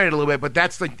poke fun at it a little bit, but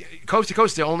that's like Coast to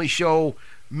Coast, the only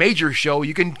major show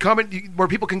you can come in where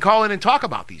people can call in and talk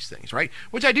about these things, right?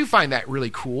 Which I do find that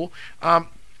really cool.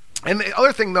 And the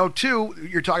other thing, though, too,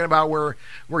 you're talking about where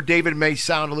David may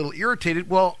sound a little irritated.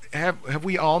 Well, have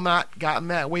we all not gotten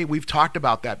that way? We've talked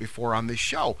about that before on this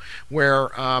show,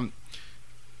 where I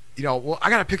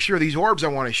got a picture of these orbs I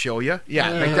want to show you.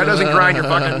 Yeah, like that doesn't grind your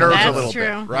fucking nerves a little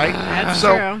bit, right? That's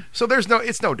true. So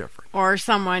it's no different. Or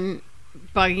someone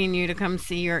bugging you to come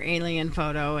see your alien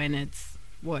photo and it's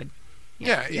wood.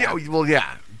 Yeah. Well,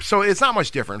 yeah. So it's not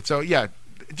much different. So yeah,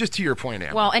 just to your point,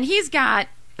 Amber. Well, and he's got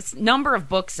a number of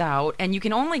books out, and you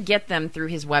can only get them through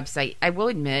his website. I will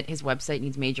admit his website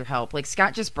needs major help. Like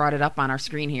Scott just brought it up on our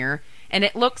screen here, and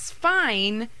it looks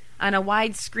fine on a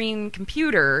widescreen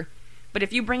computer, but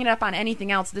if you bring it up on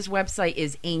anything else, this website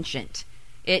is ancient.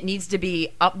 It needs to be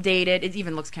updated. It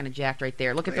even looks kind of jacked right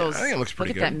there. Look at those. I think it looks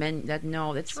pretty look at good. that's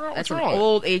What's an wrong?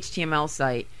 old HTML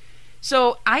site.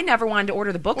 So I never wanted to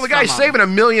order the books. Well, the guy's from saving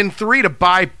him. $1.3 million to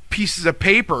buy pieces of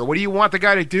paper. What do you want the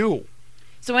guy to do?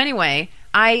 So anyway,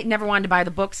 I never wanted to buy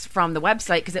the books from the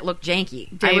website because it looked janky.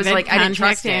 David, I was like, I didn't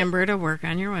trust it. Amber to work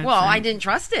on your website. Well, I didn't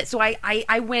trust it, so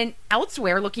I went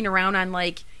elsewhere, looking around on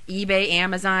like eBay,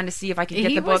 Amazon to see if I could get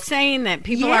he the was books. saying that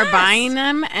people are buying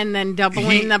them and then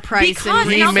doubling the price. because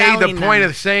and He made the reselling point them.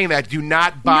 of saying that do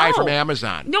not buy No. from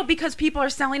Amazon. No, because people are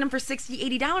selling them for $60,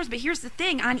 $80. But here's the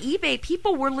thing: on eBay,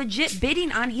 people were legit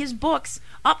bidding on his books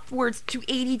upwards to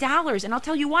 $80, and I'll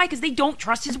tell you why: because they don't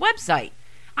trust his website.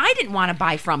 I didn't want to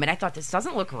buy from it. I thought, this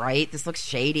doesn't look right. This looks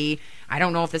shady. I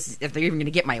don't know if they're even going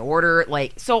to get my order.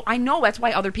 So I know that's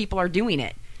why other people are doing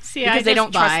it. See, because I they just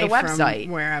don't trust buy the website.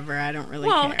 from wherever. I don't really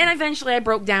Well, care. and eventually I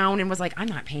broke down and was like, I'm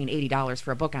not paying $80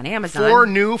 for a book on Amazon. 4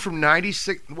 new from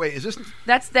 96. Wait, is this?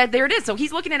 There it is. So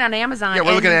he's looking at it on Amazon. Yeah,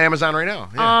 we're looking at Amazon right now.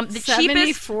 Yeah. The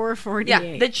cheapest, $74.48.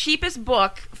 yeah, the cheapest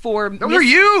book for Those are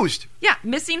used. Yeah,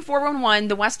 Missing 411,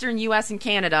 the Western U.S. and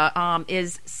Canada,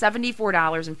 is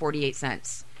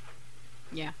 $74.48.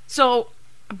 Yeah. So,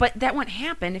 but that wouldn't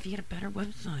happen if you had a better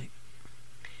website.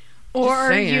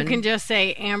 Or you can just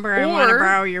say, Amber, I want to Or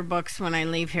borrow your books when I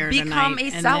leave here tonight. become a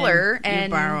seller then you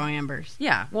and borrow Amber's.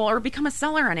 Yeah, well, or become a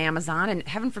seller on Amazon, and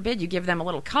heaven forbid you give them a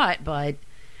little cut, but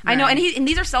I know, Right. and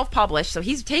these are self-published, so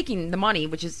he's taking the money,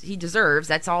 which is he deserves.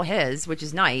 That's all his, which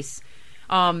is nice.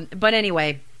 But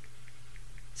anyway,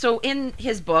 so in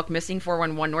his book, Missing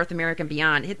 411, North America and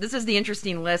Beyond, this is the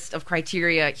interesting list of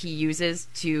criteria he uses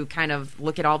to kind of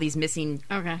look at all these missing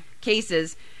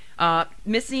cases.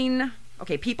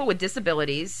 People with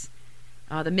disabilities.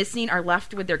 The missing are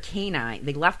left with their canine.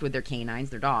 They left with their canines,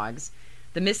 their dogs.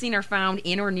 The missing are found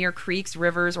in or near creeks,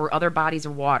 rivers, or other bodies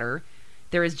of water.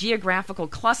 There is geographical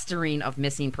clustering of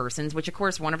missing persons, which, of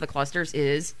course, one of the clusters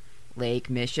is Lake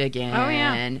Michigan. Oh,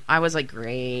 yeah. I was like,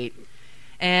 great.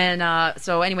 And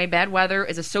so anyway, bad weather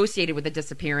is associated with the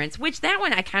disappearance, which that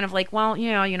one I kind of like, well,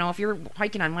 if you're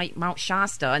hiking on Mount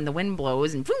Shasta and the wind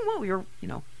blows and boom, you're,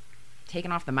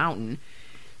 taken off the mountain.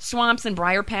 Swamps and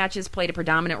briar patches played a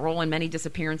predominant role in many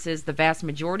disappearances. The vast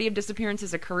majority of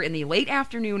disappearances occur in the late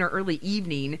afternoon or early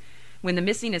evening. When the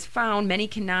missing is found, many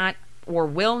cannot or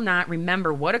will not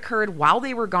remember what occurred while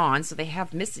they were gone, so they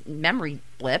have memory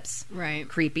blips. Right.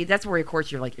 Creepy. That's where, of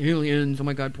course, you're like, aliens, oh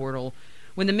my God, portal.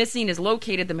 When the missing is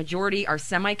located, the majority are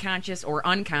semi-conscious or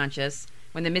unconscious.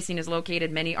 When the missing is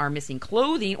located, many are missing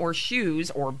clothing or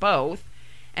shoes or both.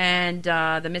 And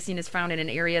the missing is found in an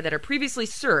area that are previously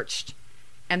searched.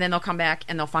 And then they'll come back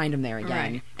and they'll find them there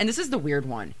again. Right. And this is the weird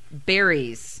one.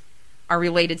 Berries are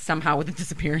related somehow with the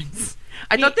disappearance.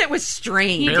 I thought that was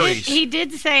strange. He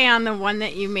did say on the one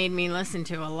that you made me listen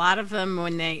to, a lot of them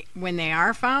when they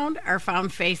are found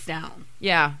face down.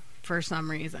 Yeah. For some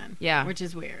reason. Yeah. Which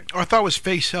is weird. Oh, I thought it was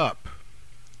face up.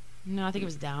 No, I think it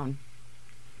was down.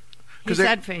 He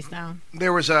said face down.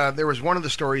 There was one of the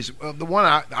stories. The one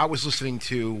I was listening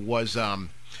to was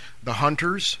the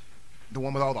hunters, the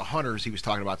one with all the hunters he was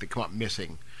talking about that come up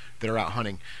missing, that are out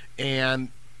hunting. And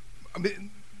I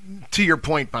mean, to your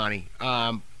point, Bonnie,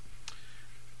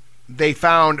 they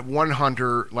found one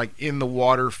hunter like in the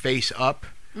water face up.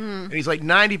 And he's like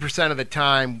 90% of the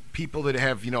time, people that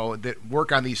have that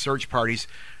work on these search parties,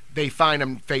 they find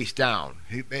them face down.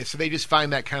 So they just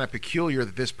find that kind of peculiar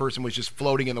that this person was just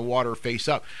floating in the water face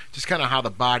up. Just kind of how the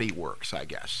body works, I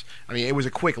guess. I mean, it was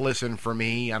a quick listen for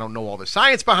me. I don't know all the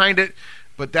science behind it,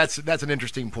 but that's an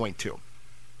interesting point too.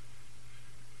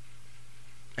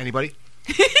 Anybody?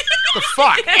 The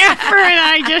fuck? Amber and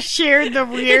I just shared the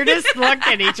weirdest look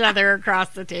at each other across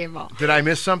the table. Did I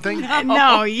miss something?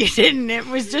 No, you didn't. It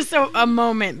was just a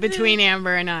moment between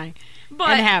Amber and I.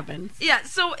 But it happens. Yeah,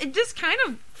 so it just kind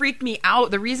of freaked me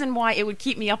out. The reason why it would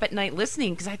keep me up at night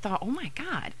listening, because I thought, oh my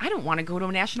God, I don't want to go to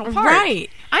a national park. Right.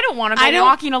 I don't want to go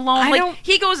walking alone.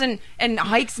 He goes and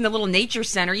hikes in the little nature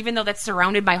center, even though that's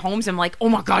surrounded by homes. I'm like, oh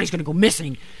my God, he's going to go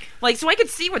missing. Like, so I could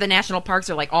see where the national parks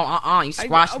are like, you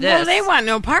squash this. Well, they want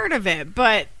no part of it.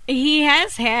 But he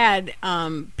has had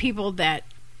people that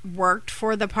worked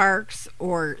for the parks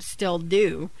or still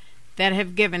do that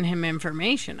have given him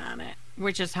information on it,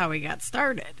 which is how he got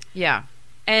started. Yeah.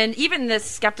 And even this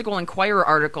Skeptical Inquirer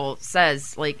article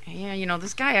says, like,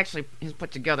 this guy actually has put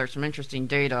together some interesting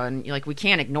data, and, like, we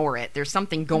can't ignore it. There's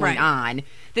something going on.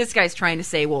 This guy's trying to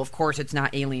say, well, of course it's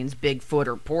not aliens, Bigfoot,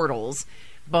 or portals.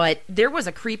 But there was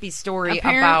a creepy story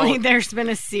Apparently, about... there's been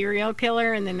a serial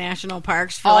killer in the national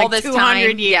parks for all like this 200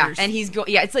 time. years. Yeah, and he's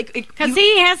it's like... Because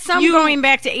he has some going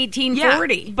back to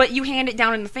 1840. Yeah, but you hand it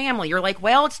down in the family. You're like,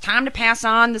 well, it's time to pass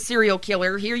on the serial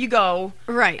killer. Here you go.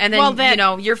 Right. And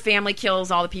then, your family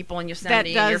kills all the people in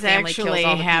Yosemite. That your does family actually kills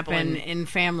all the happen people in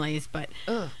families, but...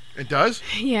 It does?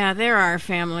 Yeah, there are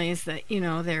families that,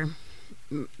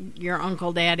 your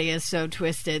Uncle Daddy is so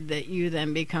twisted that you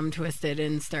then become twisted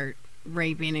and start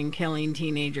raping and killing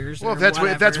teenagers. Well, if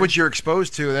that's what you're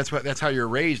exposed to, that's how you're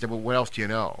raised. What else do you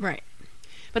know? Right.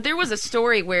 But there was a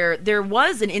story where there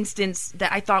was an instance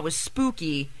that I thought was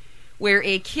spooky, where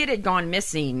a kid had gone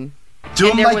missing. Do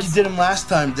him like you did him last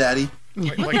time, Daddy.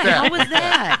 Like What the that. hell was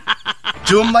that?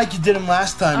 Do him like you did him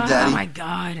last time, Daddy. Oh my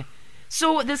God!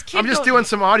 So this kid. I'm just doing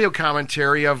some audio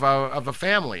commentary of a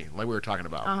family, like we were talking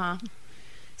about.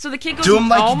 So the kid goes. Do him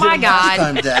like oh you my did him last God!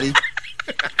 time, Daddy.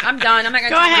 I'm done. I'm not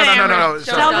going to Go ahead. No.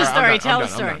 Tell Sorry, the story. I'm Tell done,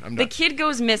 the story. I'm done. The kid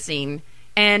goes missing,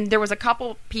 and there was a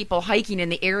couple people hiking in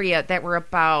the area that were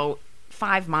about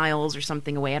 5 miles or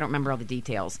something away. I don't remember all the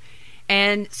details.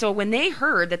 And so when they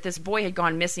heard that this boy had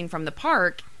gone missing from the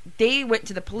park, they went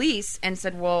to the police and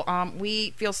said, well, we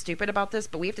feel stupid about this,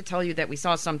 but we have to tell you that we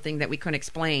saw something that we couldn't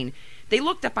explain. They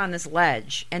looked up on this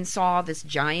ledge and saw this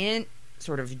giant,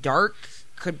 sort of dark,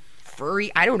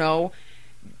 furry, I don't know,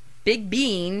 big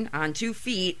being on 2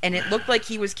 feet, and it looked like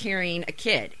he was carrying a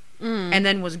kid, and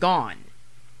then was gone.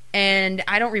 And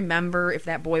I don't remember if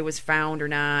that boy was found or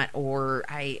not, or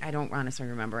I don't honestly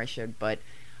remember. I should, but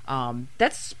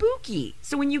that's spooky.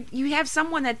 So when you have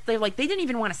someone that they didn't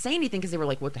even want to say anything because they were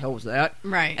like, what the hell was that?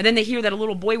 Right. And then they hear that a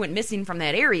little boy went missing from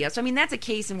that area. So I mean, that's a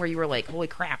case in where you were like, holy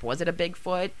crap, was it a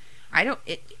Bigfoot? I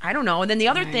don't know. And then the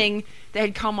other thing that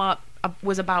had come up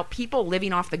was about people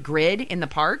living off the grid in the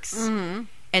parks. Mm-hmm.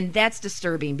 And that's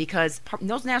disturbing because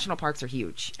those national parks are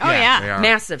huge. Oh, yeah.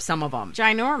 Massive, some of them.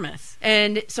 Ginormous.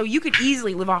 And so you could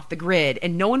easily live off the grid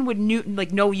and no one would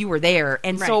know you were there.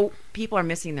 And so people are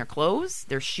missing their clothes,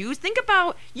 their shoes. Think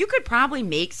about, you could probably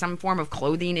make some form of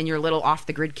clothing in your little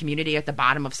off-the-grid community at the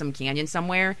bottom of some canyon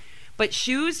somewhere. But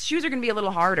shoes are going to be a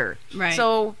little harder. Right.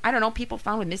 So, I don't know, people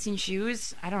found with missing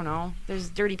shoes. I don't know. There's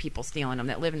dirty people stealing them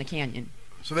that live in the canyon.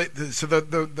 So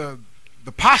the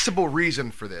possible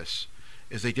reason for this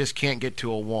is they just can't get to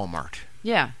a Walmart.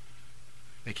 Yeah.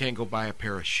 They can't go buy a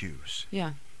pair of shoes.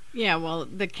 Yeah. Yeah, well,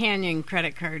 the Canyon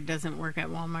credit card doesn't work at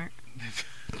Walmart.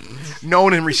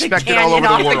 Known and respected all over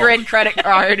the world. The Grid credit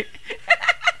card.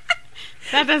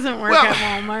 That doesn't work at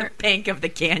Walmart. Bank of the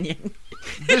Canyon.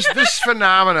 This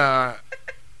phenomena,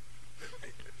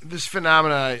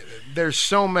 there's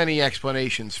so many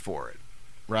explanations for it,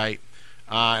 right?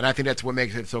 And I think that's what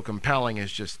makes it so compelling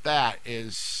is just that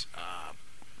is...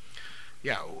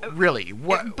 really.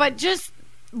 What? But just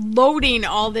loading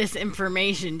all this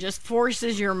information just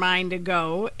forces your mind to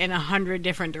go in 100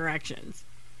 different directions.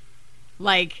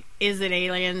 Like, is it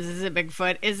aliens? Is it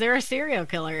Bigfoot? Is there a serial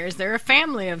killer? Is there a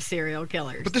family of serial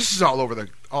killers? But this is all over the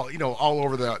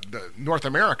North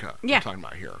America. Yeah. We're talking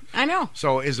about here. I know.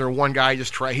 So is there one guy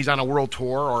he's on a world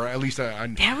tour or at least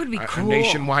that would be cool. A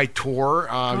nationwide tour?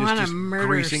 just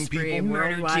greasing people.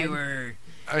 Murder tour.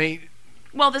 I mean.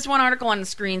 Well, this one article on the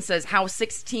screen says how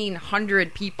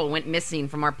 1,600 people went missing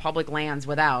from our public lands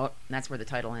without, and that's where the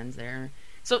title ends there.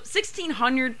 So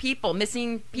 1,600 people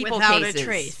missing people without cases. A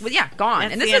trace. Well, yeah, gone.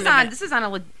 That's and this is on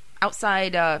a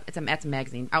outside it's a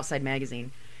magazine, Outside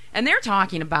magazine. And they're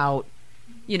talking about,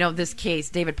 this case,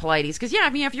 David Paulides, because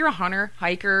if you're a hunter,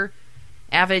 hiker,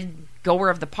 avid goer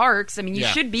of the parks, I mean, you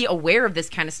should be aware of this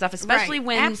kind of stuff, especially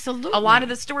when a lot of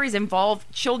the stories involve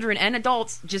children and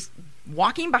adults just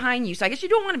walking behind you. So I guess you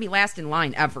don't want to be last in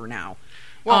line ever now.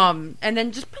 Well, and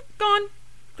then just gone.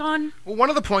 Well, one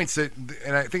of the points that,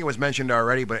 and I think it was mentioned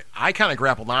already, but I kind of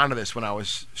grappled onto this when I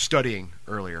was studying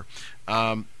earlier,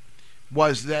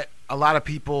 was that a lot of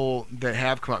people that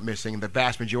have come up missing, the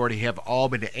vast majority have all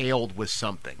been ailed with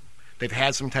something. They've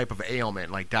had some type of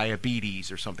ailment, like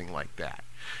diabetes or something like that.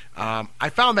 I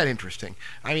found that interesting.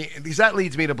 I mean, because that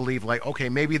leads me to believe, okay,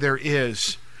 maybe there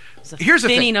is... Here's the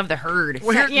thinning of the herd.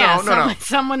 Well, no.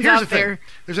 Someone's Here's out there.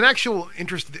 There's an actual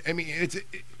interest. I mean,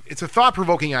 it's a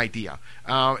thought-provoking idea.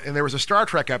 And there was a Star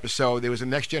Trek episode. There was a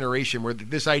Next Generation where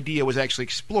this idea was actually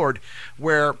explored,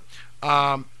 where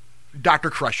Dr.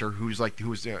 Crusher, who's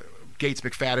Gates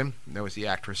McFadden, that was the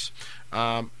actress.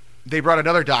 They brought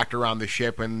another doctor on the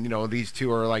ship, and these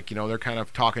two are they're kind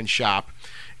of talking shop.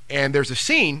 And there's a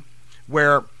scene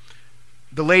where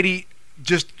the lady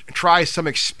just tries some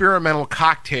experimental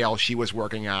cocktail she was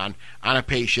working on a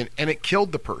patient, and it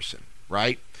killed the person,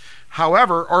 right?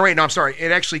 However,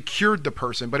 it actually cured the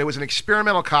person, but it was an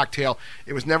experimental cocktail.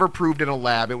 It was never proved in a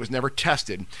lab. It was never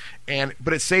tested,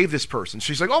 but it saved this person.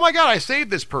 She's like, oh my God, I saved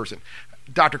this person.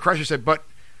 Dr. Crusher said, but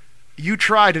you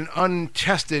tried an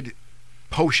untested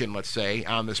potion, let's say,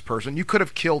 on this person. You could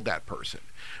have killed that person.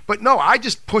 But no, I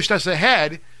just pushed us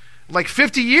ahead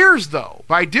 50 years, though,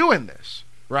 by doing this,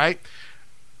 right?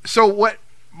 So what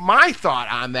my thought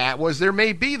on that was there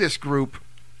may be this group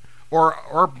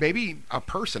or maybe a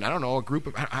person, I don't know, a group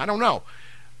of, I don't know.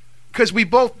 Because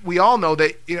we all know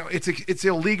that, it's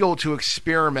illegal to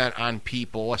experiment on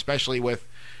people, especially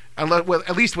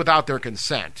at least without their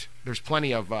consent. There's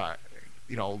plenty of,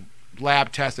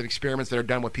 lab tested experiments that are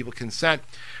done with people's consent.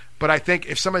 But I think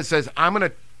if someone says, I'm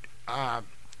going to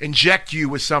inject you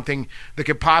with something that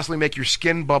could possibly make your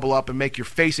skin bubble up and make your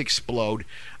face explode,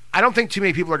 I don't think too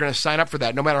many people are going to sign up for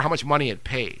that, no matter how much money it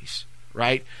pays,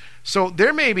 right? So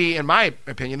there may be, in my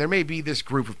opinion, this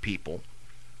group of people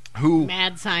who...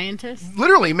 Mad scientists?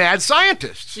 Literally mad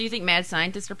scientists. So you think mad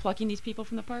scientists are plucking these people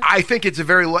from the park? I think it's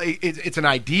it's an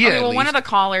idea, okay, well, one of the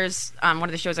callers on one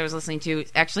of the shows I was listening to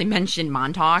actually mentioned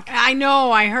Montauk. I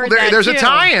know, I heard that there's too. A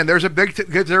tie-in.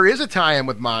 There is a tie-in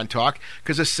with Montauk,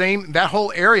 because that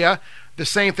whole area, the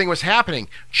same thing was happening.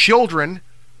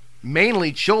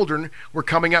 Mainly children were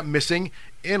coming up missing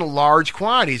in large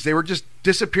quantities. They were just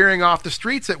disappearing off the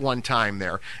streets at one time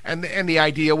there. And the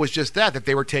idea was just that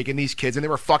they were taking these kids and they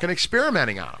were fucking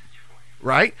experimenting on them.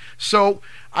 right? So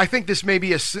I think this may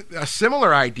be a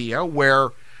similar idea where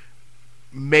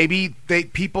maybe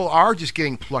people are just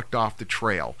getting plucked off the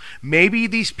trail. Maybe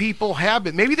these people have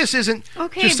been. Maybe this isn't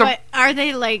okay, just but are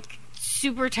they like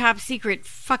super top secret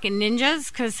fucking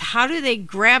ninjas? Because how do they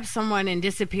grab someone and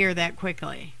disappear that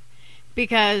quickly?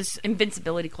 Because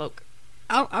invincibility cloak.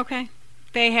 Oh, okay.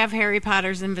 They have Harry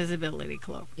Potter's invisibility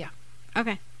cloak. Yeah.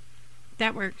 Okay.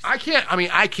 That works. I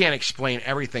can't explain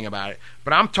everything about it,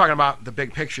 but I'm talking about the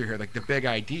big picture here, like the big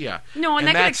idea. No, and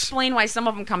that could explain why some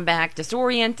of them come back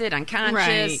disoriented,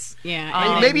 unconscious. Right.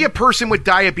 Yeah. Maybe a person with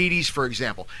diabetes, for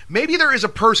example. Maybe there is a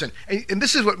person, and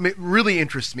this is what really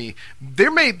interests me.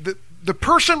 The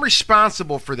person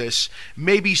responsible for this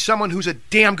may be someone who's a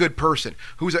damn good person,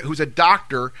 who's a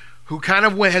doctor who kind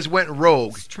of has went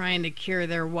rogue. Trying to cure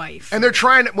their wife. And they're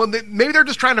maybe they're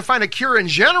just trying to find a cure in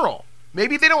general.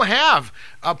 Maybe they don't have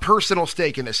a personal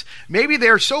stake in this. Maybe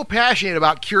they're so passionate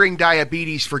about curing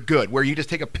diabetes for good, where you just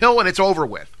take a pill and it's over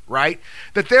with, right?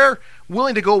 That they're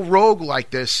willing to go rogue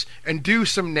like this and do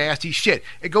some nasty shit.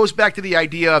 It goes back to the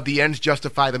idea of the ends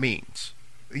justify the means.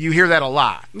 You hear that a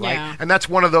lot, right? Yeah. And that's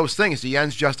one of those things, the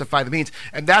ends justify the means.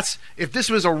 And that's, if this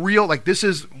was a real, if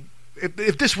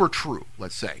this were true,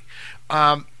 let's say,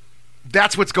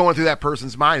 that's what's going through that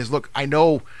person's mind is, look, I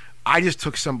know I just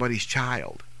took somebody's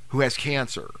child who has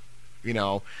cancer,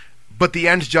 but the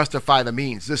ends justify the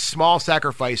means. This small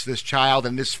sacrifice this child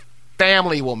and this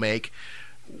family will make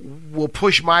will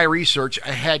push my research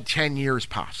ahead 10 years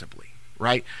possibly,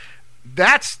 right?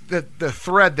 That's the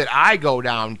thread that I go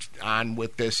down on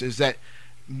with this, is that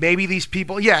maybe these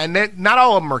people, and not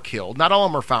all of them are killed. Not all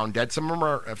of them are found dead. Some of them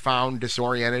are found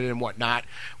disoriented and whatnot.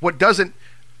 What doesn't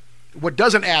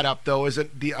add up, though, is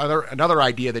another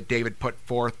idea that David put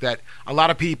forth, that a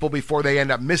lot of people, before they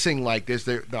end up missing like this,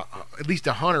 at least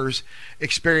the hunters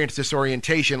experience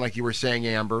disorientation, like you were saying,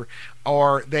 Amber,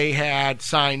 or they had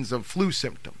signs of flu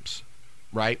symptoms,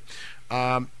 right?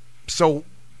 So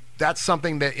that's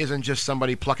something that isn't just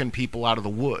somebody plucking people out of the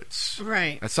woods.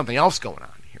 Right. That's something else going on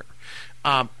here.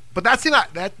 But that's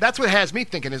what has me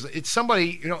thinking, is it's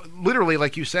somebody, literally,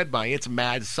 like you said, Bonnie, it's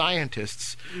mad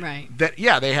scientists. Right. That,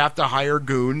 they have to hire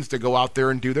goons to go out there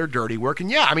and do their dirty work.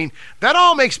 And that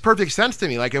all makes perfect sense to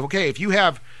me. Like, if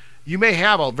you may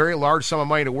have a very large sum of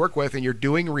money to work with and you're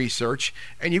doing research,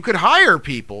 and you could hire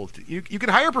people, you could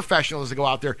hire professionals to go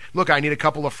out there. Look, I need a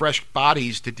couple of fresh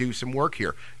bodies to do some work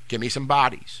here. Give me some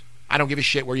bodies. I don't give a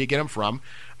shit where you get them from.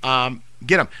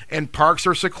 Get them. And parks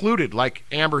are secluded, like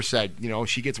Amber said.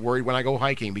 She gets worried when I go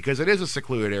hiking because it is a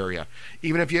secluded area.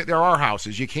 Even if there are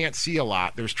houses, you can't see a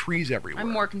lot. There's trees everywhere. I'm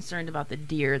more concerned about the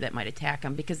deer that might attack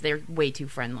them because they're way too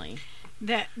friendly.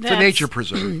 It's a nature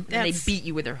preserve. They beat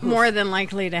you with their hoof. More than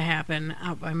likely to happen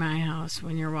out by my house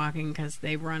when you're walking, because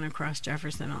they run across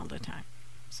Jefferson all the time.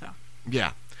 So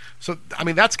yeah. So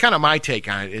that's kind of my take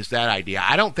on it, is that idea.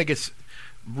 I don't think it's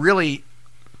really.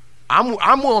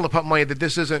 I'm willing to put money that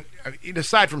this isn't,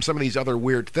 aside from some of these other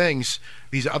weird things,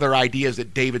 these other ideas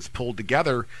that David's pulled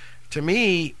together. To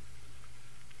me,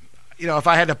 if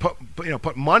I had to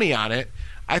put money on it,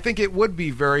 I think it would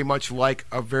be very much like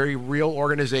a very real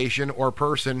organization or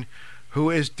person who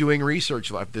is doing research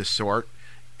of this sort,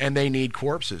 and they need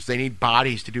corpses. They need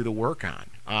bodies to do the work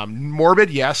on. Morbid,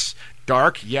 yes.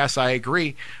 Dark, yes, I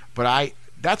agree. But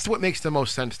that's what makes the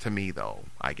most sense to me, though,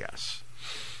 I guess.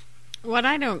 What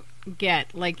I don't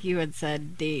get, like you had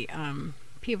said, the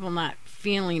people not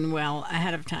feeling well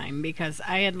ahead of time, because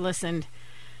I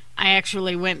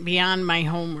actually went beyond my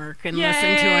homework and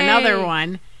listened to another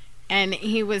one, and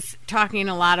he was talking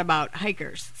a lot about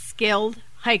hikers, skilled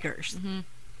hikers,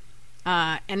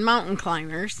 and mountain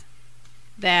climbers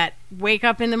that wake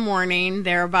up in the morning,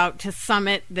 they're about to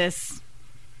summit this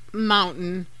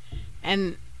mountain,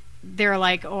 and they're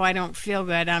like, oh, I don't feel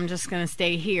good, I'm just going to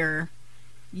stay here.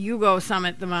 You go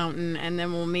summit the mountain, and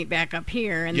then we'll meet back up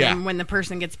here. And then when the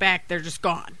person gets back, they're just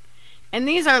gone. And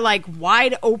these are like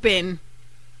wide open,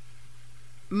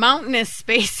 mountainous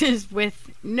spaces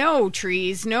with no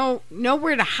trees,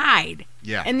 nowhere to hide.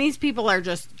 Yeah. And these people are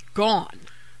just gone.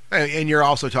 And you're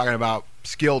also talking about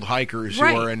skilled hikers who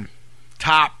are in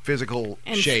top physical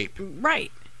shape.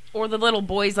 Right. Or the little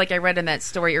boys, like I read in that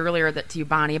story earlier to you,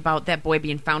 Bonnie, about that boy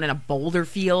being found in a boulder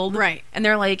field. Right. And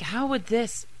they're like, how would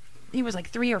this... He was like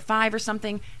 3 or 5 or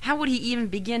something. How would he even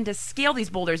begin to scale these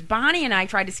boulders? Bonnie and I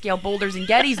tried to scale boulders in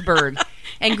Gettysburg,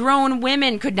 and grown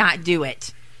women could not do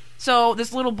it. So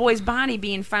this little boy's body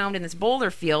being found in this boulder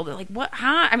field, like, what?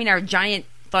 Huh? Are giant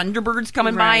thunderbirds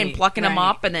coming by and plucking them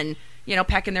up, and then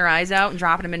pecking their eyes out and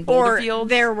dropping them in boulder fields?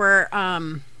 There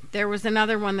was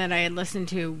another one that I had listened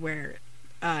to where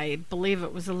I believe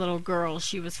it was a little girl.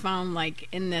 She was found like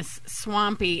in this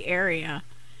swampy area.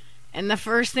 And the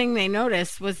first thing they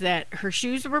noticed was that her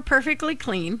shoes were perfectly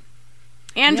clean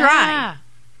and dry.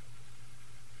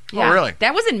 Yeah. Oh, really?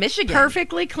 That was in Michigan.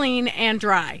 Perfectly clean and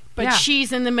dry. But Yeah.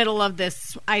 she's in the middle of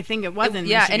this, I think it was in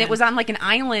Yeah, Michigan. and it was on like an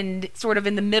island sort of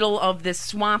in the middle of this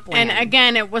swampland. And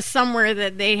again, it was somewhere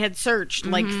that they had searched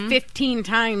like 15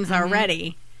 times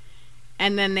already.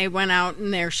 And then they went out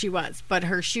and there she was. But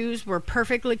her shoes were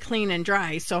perfectly clean and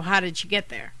dry. So how did she get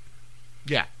there?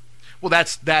 Yeah. Well,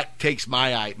 that takes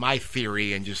my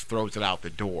theory and just throws it out the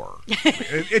door.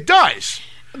 It does.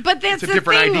 But that's It's a the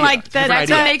different thing, idea. like It's a different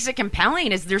That's what idea. makes it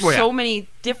compelling is there's Well, yeah. so many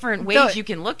different ways The- you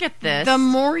can look at this. the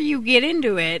more you get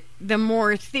into it, the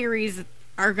more theories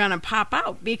are going to pop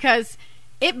out because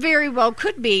it very well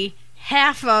could be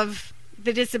half of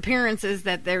the disappearances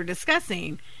that they're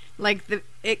discussing. Like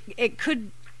it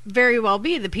could very well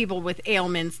be the people with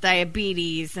ailments,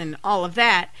 diabetes, and all of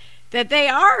that they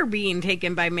are being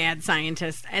taken by mad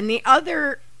scientists, and the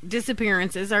other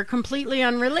disappearances are completely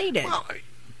unrelated. Well,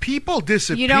 people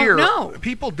disappear. You don't know.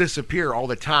 People disappear all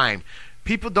the time.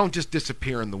 People don't just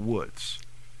disappear in the woods.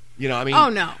 You know, I mean, Oh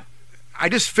no. I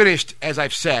just finished, as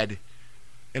I've said,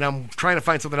 and I'm trying to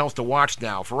find something else to watch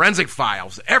now. Forensic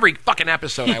Files. Every fucking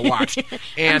episode I watched. I'm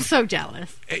And so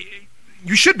jealous.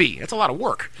 you should be. It's a lot of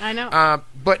work. I know.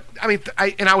 But I mean,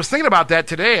 I was thinking about that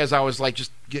today as I was like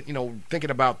just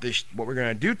thinking about this, what we're going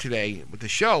to do today with the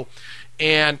show,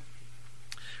 and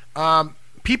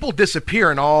people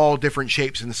disappear in all different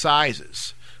shapes and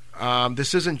sizes.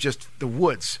 This isn't just the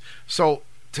woods. So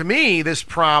to me, this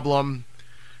problem,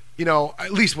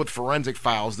 at least with Forensic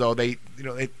Files, though,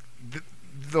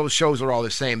 those shows are all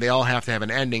the same. They all have to have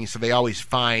an ending, so they always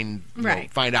find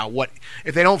out what.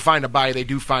 If they don't find a body, they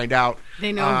do find out.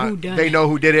 They know who done They it. know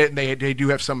who did it, and they do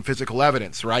have some physical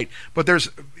evidence, right? But there's,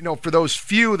 for those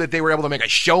few that they were able to make a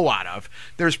show out of,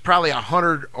 there's probably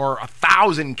 100 or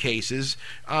 1,000 cases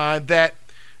that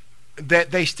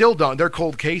they still don't. They're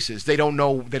cold cases. They don't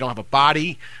know. They don't have a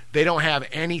body. They don't have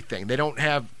anything.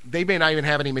 They may not even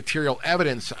have any material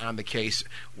evidence on the case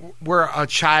where a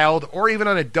child or even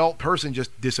an adult person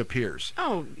just disappears.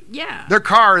 Oh, yeah. Their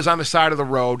car is on the side of the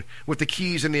road with the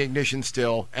keys in the ignition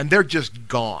still, and they're just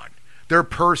gone. Their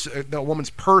purse, the woman's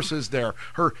purse is there.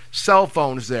 Her cell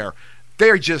phone is there.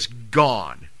 They're just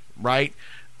gone, right?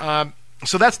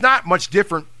 So that's not much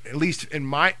different, at least in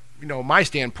my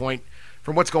standpoint,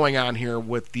 from what's going on here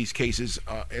with these cases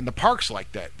in the parks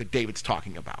like that David's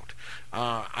talking about.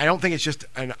 I don't think it's just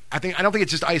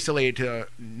isolated to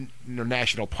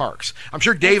national parks. I'm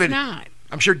sure David. It's not.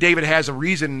 I'm sure David has a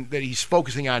reason that he's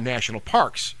focusing on national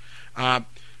parks, but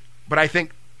I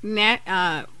think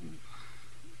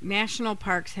National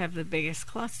parks have the biggest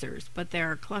clusters, but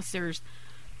there are clusters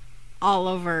all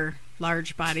over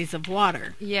large bodies of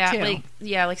water. Yeah, too.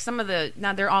 like some of the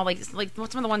they're all like some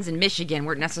of the ones in Michigan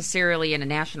weren't necessarily in a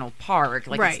national park.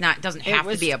 Like right. it's not doesn't have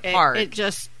was- to be a park. It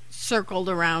just circled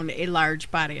around a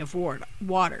large body of water.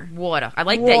 Water. I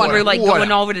like that you were like Water.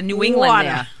 going over to New England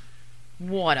Water. there.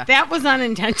 Water. That was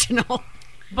unintentional.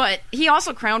 But he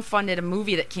also crowdfunded a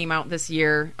movie that came out this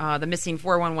year, the Missing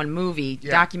 411 movie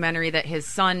documentary that his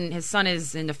son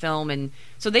is into film, and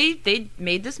so they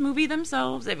made this movie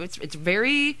themselves. It's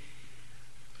very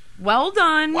well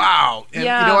done. wow. And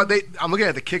Yeah. you know what? I'm looking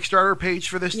at the Kickstarter page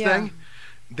for this Yeah. thing.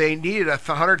 They needed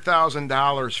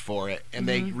 $100,000 for it, and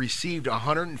they Mm-hmm. received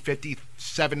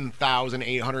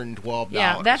 $157,812.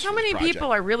 Yeah, that's how for many the project.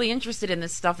 people are really interested in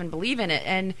this stuff and believe in it.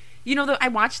 And I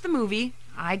watched the movie.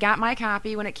 I got my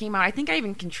copy when it came out. I think I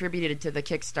even contributed to the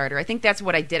Kickstarter. I think that's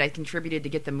what I did. I contributed to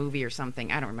get the movie or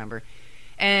something. I don't remember.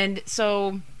 And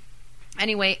so,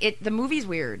 anyway, the movie's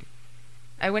weird.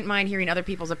 I wouldn't mind hearing other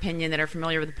people's opinion that are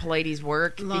familiar with Pilates'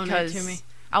 work Loan it because to me.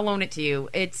 I'll loan it to you.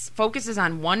 It focuses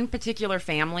on one particular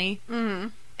family,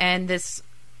 and this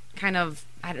kind of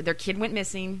their kid went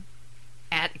missing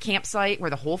at a campsite where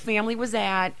the whole family was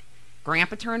at.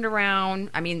 Grandpa turned around.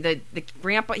 I mean, the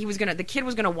grandpa the kid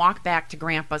was gonna walk back to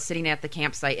Grandpa sitting at the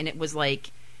campsite, and it was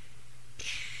like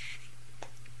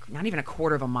not even a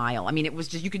quarter of a mile. I mean, it was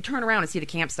just you could turn around and see the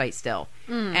campsite still.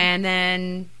 And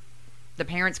then the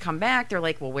parents come back. They're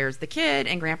like, "Well, where's the kid?"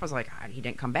 And Grandpa's like, "He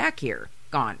didn't come back here.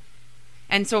 Gone."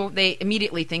 And so they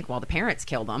immediately think, well, the parents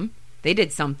killed him. They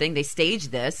did something. They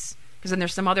staged this because then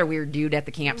there's some other weird dude at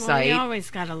the Well, campsite. you always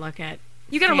got to look at.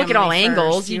 You got to look at all family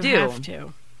angles. first. You do. have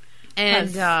to.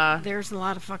 And 'Cause there's a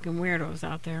lot of fucking weirdos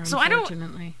out there. So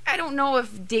Unfortunately, I don't know if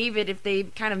they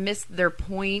kind of missed their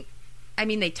point. I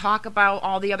mean, they talk about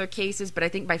all the other cases, but I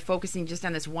think by focusing just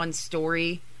on this one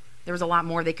story, there was a lot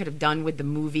more they could have done with the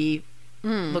movie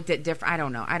looked at different.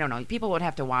 I don't know. People would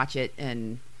have to watch it,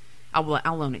 and I'll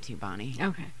loan it to you, Bonnie.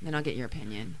 Okay. Then I'll get your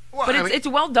opinion. Well, but it's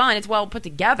well done. It's well put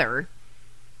together.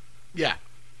 Yeah.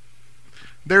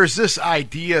 There's this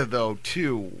idea, though,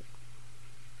 too,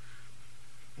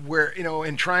 where,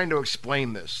 in trying to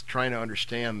explain this, trying to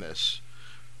understand this,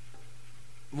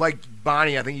 like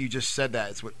Bonnie, I think you just said that.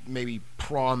 It's what maybe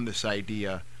prawned this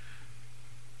idea.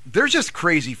 There's just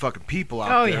crazy fucking people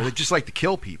out there that just like to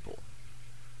kill people.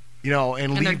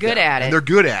 And they're good at it. And they're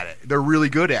good at it. They're really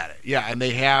good at it. Yeah, and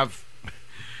they have.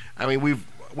 I mean,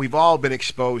 we've all been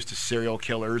exposed to serial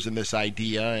killers and this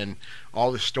idea and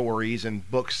all the stories and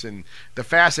books, and the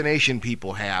fascination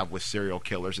people have with serial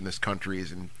killers in this country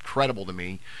is incredible to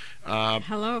me.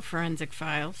 Hello, Forensic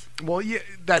Files. Well, yeah,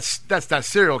 that's not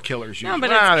serial killers. No, usually.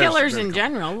 but it's killers in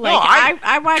general. Like, No,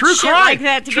 I watch true shit crime, like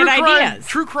that to true get crime, ideas.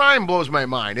 True crime blows my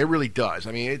mind. It really does.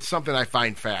 I mean, it's something I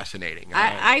find fascinating.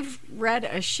 I've read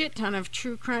a shit ton of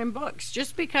true crime books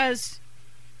just because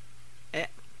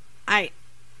I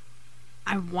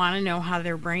want to know how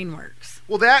their brain works.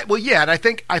 Well, yeah, and I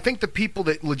think the people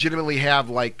that legitimately have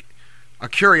like a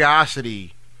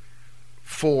curiosity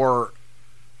for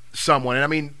someone, and I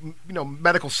mean,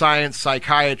 medical science,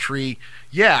 psychiatry,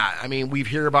 yeah, I mean, we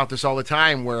hear about this all the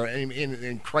time where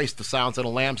in Christ, The Silence of the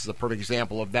Lambs is a perfect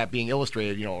example of that being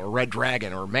illustrated, or Red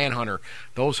Dragon or Manhunter,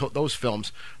 those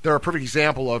films, they're a perfect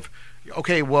example of,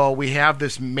 okay, well, we have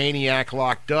this maniac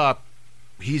locked up,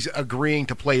 he's agreeing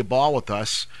to play ball with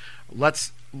us,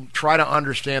 let's try to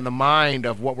understand the mind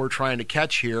of what we're trying to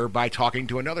catch here by talking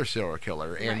to another serial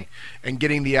killer and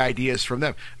getting the ideas from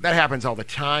them. That happens all the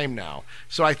time now.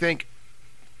 So I think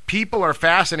people are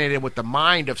fascinated with the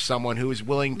mind of someone who is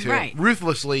willing to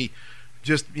ruthlessly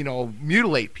just,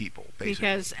 mutilate people, basically.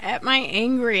 Because at my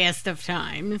angriest of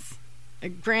times,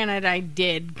 granted, I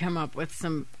did come up with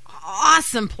some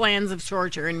awesome plans of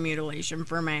torture and mutilation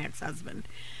for my ex-husband,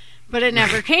 but it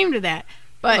never came to that.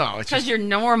 But no, it's because you're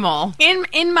normal.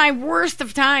 In my worst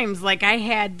of times, like, I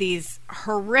had these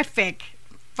horrific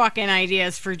fucking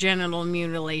ideas for genital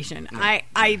mutilation.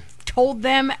 I told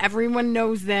them, everyone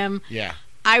knows them. Yeah.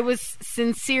 I was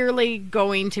sincerely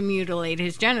going to mutilate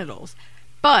his genitals,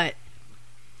 but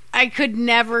I could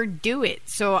never do it.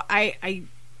 So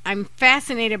I'm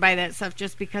fascinated by that stuff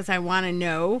just because I want to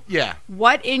know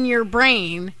what in your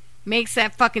brain makes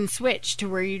that fucking switch to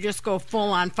where you just go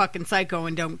full on fucking psycho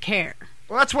and don't care.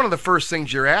 Well, that's one of the first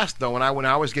things you're asked, though. When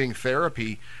I was getting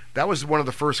therapy, that was one of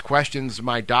the first questions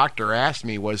my doctor asked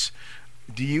me was,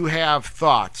 do you have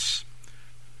thoughts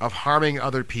of harming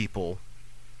other people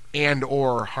and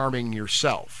or harming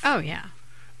yourself? Oh, yeah.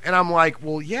 And I'm like,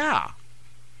 well, yeah,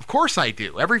 of course I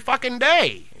do. Every fucking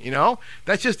day,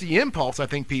 That's just the impulse I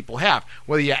think people have.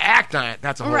 Whether you act on it,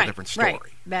 that's a whole different story. Right.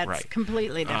 That's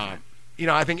completely different.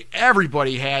 I think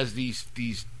everybody has these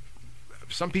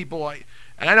some people...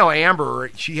 And I know Amber,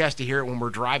 she has to hear it when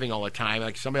we're driving all the time.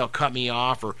 Like, somebody will cut me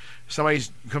off or somebody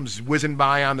comes whizzing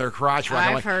by on their crotch.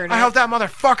 I've heard it. I hope that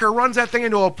motherfucker runs that thing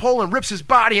into a pole and rips his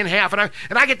body in half. And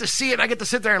I get to see it, and I get to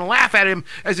sit there and laugh at him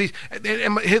as the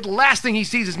last thing he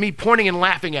sees is me pointing and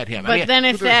laughing at him. But then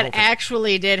if that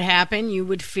actually did happen, you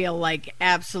would feel like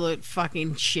absolute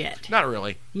fucking shit. Not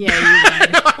really. Yeah, you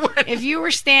would. No, I wouldn't. If you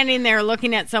were standing there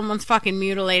looking at someone's fucking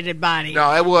mutilated body,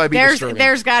 no, it would be disturbing.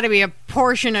 There's got to be a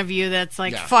portion of you that's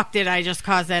like, fuck, did I just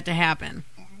cause that to happen?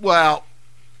 Well,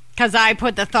 because I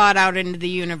put the thought out into the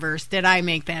universe. Did I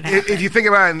make that happen? If you think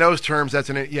about it in those terms, I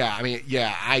tend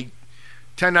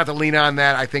not to lean on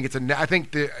that. I think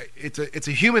it's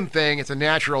a human thing. It's a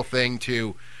natural thing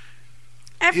to.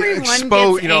 Everyone gets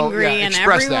angry and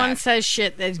everyone says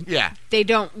shit that they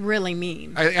don't really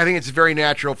mean. I think it's very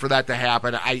natural for that to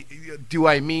happen. Do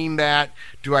I mean that?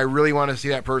 Do I really want to see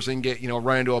that person get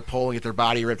run into a pole and get their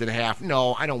body ripped in half?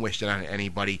 No, I don't wish that on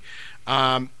anybody.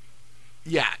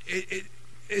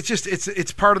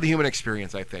 It's part of the human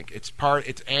experience. I think it's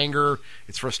anger,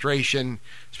 it's frustration,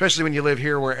 especially when you live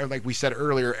here where, like we said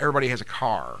earlier, everybody has a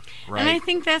car, right? And I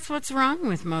think that's what's wrong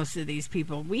with most of these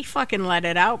people. We fucking let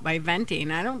it out by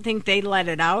venting. I don't think they let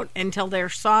it out until they're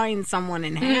sawing someone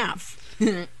in half.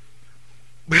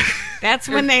 That's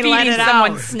when they let it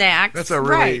out. Snacks. That's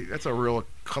a real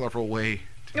colorful way.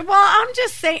 Well, I'm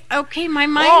just saying. Okay, my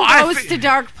mind goes to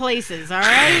dark places. All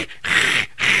right.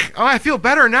 Oh, I feel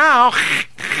better now.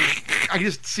 I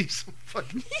just see some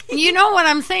fucking... You know what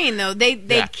I'm saying, though? They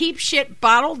keep shit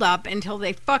bottled up until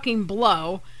they fucking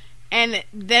blow, and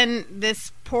then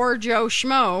this poor Joe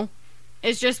Schmo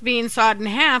is just being sawed in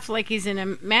half like he's in a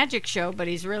magic show, but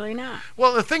he's really not.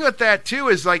 Well, the thing with that, too,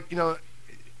 is like,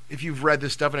 if you've read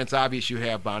this stuff, and it's obvious you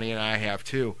have, Bonnie, and I have,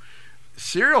 too,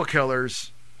 serial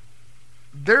killers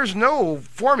there's no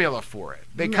formula for it.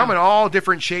 They come in all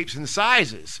different shapes and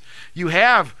sizes. You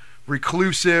have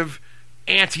reclusive,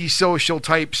 antisocial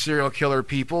type serial killer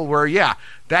people where, yeah,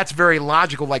 that's very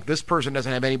logical. Like, this person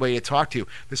doesn't have anybody to talk to.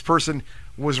 This person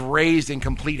was raised in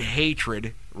complete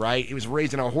hatred, right? He was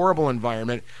raised in a horrible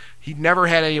environment. He never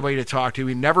had anybody to talk to.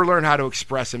 He never learned how to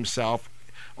express himself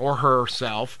or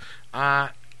herself.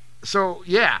 So,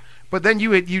 yeah. But then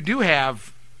you do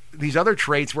have these other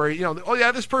traits where, oh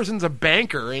yeah, this person's a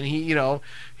banker and he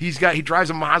drives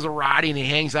a Maserati and he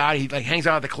hangs out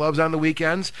at the clubs on the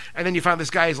weekends, and then you find this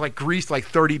guy has greased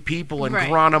 30 people and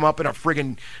drawn them up in a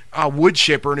friggin' wood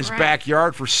chipper in his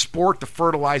backyard for sport to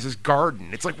fertilize his garden.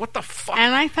 It's like, what the fuck?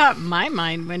 And I thought my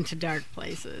mind went to dark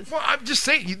places. Well, I'm just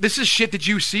saying, this is shit that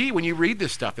you see when you read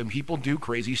this stuff, and people do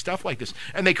crazy stuff like this,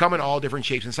 and they come in all different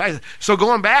shapes and sizes. So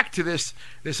going back to this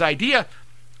idea,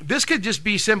 this could just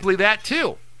be simply that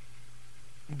too.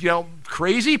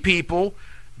 Crazy people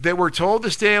that we're told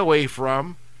to stay away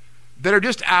from, that are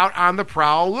just out on the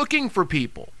prowl looking for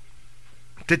people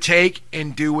to take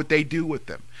and do what they do with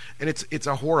them. And it's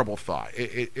a horrible thought.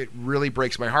 It really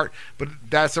breaks my heart. But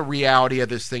that's a reality of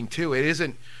this thing too. It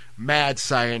isn't mad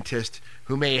scientists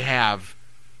who may have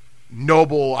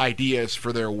noble ideas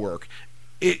for their work.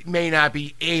 It may not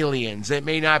be aliens. It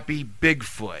may not be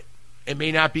Bigfoot. It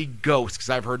may not be ghosts, because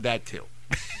I've heard that too.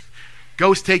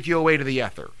 Ghosts take you away to the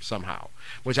ether somehow,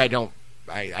 which I don't.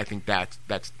 I think that's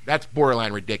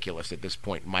borderline ridiculous at this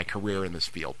point in my career in this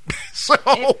field. So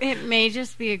it may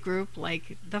just be a group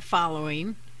like The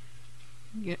Following.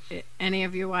 Any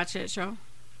of you watch that show?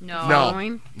 No.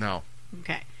 Following? No.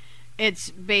 Okay.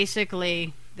 It's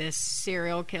basically this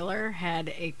serial killer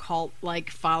had a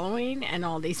cult-like following, and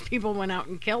all these people went out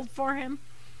and killed for him.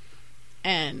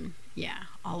 And yeah,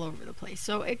 all over the place.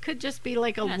 So it could just be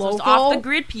like local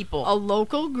off-the-grid people. A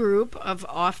local group of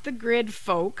off-the-grid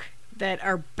folk that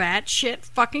are batshit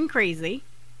fucking crazy.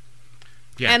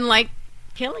 Yeah. And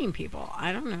killing people.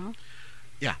 I don't know.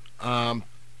 Yeah.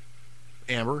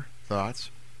 Amber,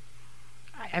 thoughts?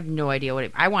 I have no idea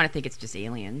what I want to think it's just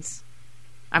aliens.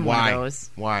 I'm Why? one of those.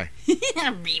 Why?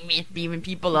 Beaming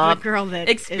people up. The girl that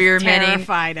experimenting, is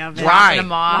terrified of it. Why?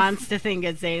 Them off. Wants to think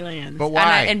it's aliens. But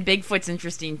why? And Bigfoot's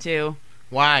interesting too.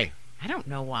 Why? I don't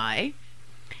know why.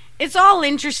 It's all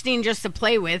interesting just to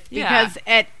play with, because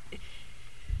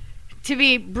to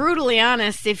be brutally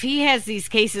honest, if he has these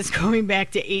cases going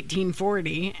back to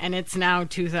 1840 and it's now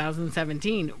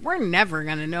 2017, we're never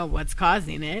going to know what's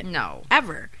causing it. No.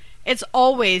 Ever. It's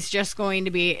always just going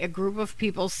to be a group of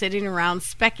people sitting around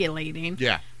speculating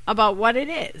about what it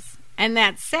is. And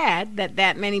that's sad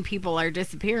that many people are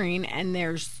disappearing and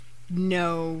there's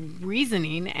no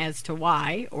reasoning as to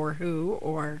why or who,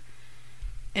 or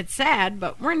it's sad,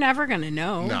 but we're never going to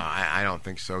know. No, I don't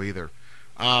think so either.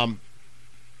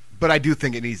 But I do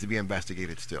think it needs to be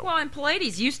investigated still. Well, and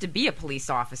Pilates used to be a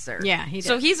police officer. Yeah, he did.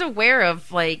 So he's aware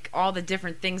of all the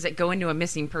different things that go into a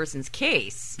missing person's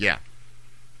case. Yeah.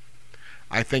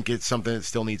 I think it's something that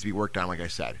still needs to be worked on, like I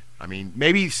said. I mean,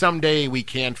 maybe someday we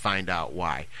can find out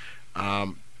why.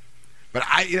 But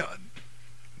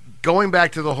going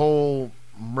back to the whole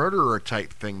murderer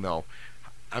type thing, though,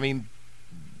 I mean,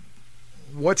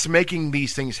 what's making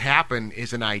these things happen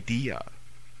is an idea,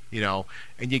 and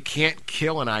you can't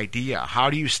kill an idea. How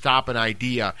do you stop an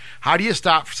idea? How do you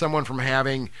stop someone from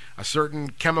having a certain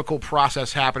chemical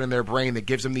process happen in their brain that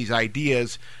gives them these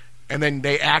ideas, and then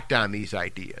they act on these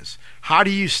ideas? How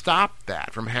do you stop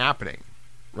that from happening,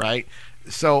 right?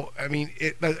 So, I mean,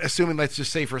 assuming, let's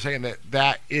just say for a second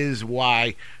that is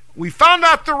why we found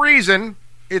out the reason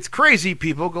it's crazy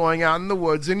people going out in the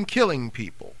woods and killing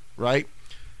people, right?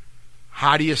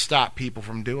 How do you stop people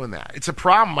from doing that? It's a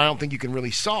problem I don't think you can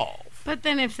really solve. But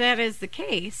then if that is the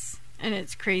case, and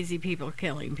it's crazy people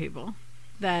killing people,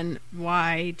 then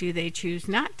why do they choose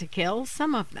not to kill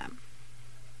some of them?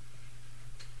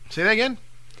 Say that again?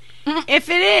 If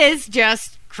it is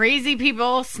just crazy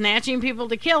people snatching people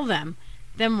to kill them,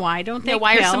 then why don't they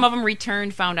why are some of them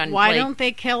returned, found on... Why don't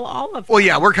they kill all of them? Well,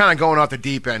 yeah, we're kind of going off the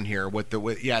deep end here. We're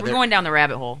going down the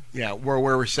rabbit hole. Yeah, where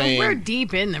we're saying... Well, we're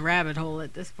deep in the rabbit hole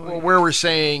at this point. Well, where we're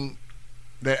saying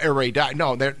that everybody died.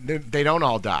 No, they don't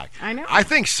all die. I know. I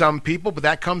think some people, but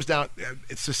that comes down...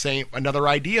 It's the same... Another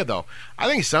idea, though. I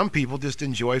think some people just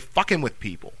enjoy fucking with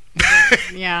people.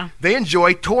 Yeah. They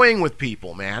enjoy toying with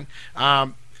people, man.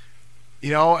 I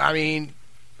mean,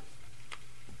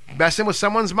 messing with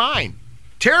someone's mind.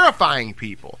 Terrifying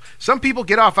people. Some people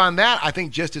get off on that, I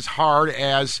think, just as hard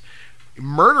as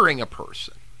murdering a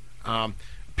person.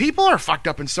 People are fucked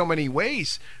up in so many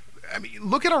ways. I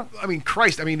mean,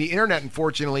 Christ. I mean, the internet,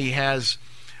 unfortunately, has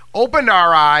opened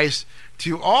our eyes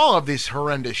to all of this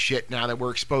horrendous shit now that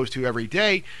we're exposed to every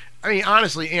day. I mean,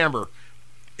 honestly, Amber,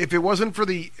 if it wasn't for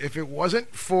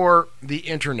the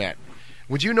internet,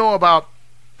 would you know about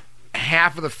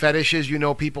half of the fetishes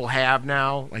people have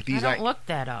now? Like these. I don't look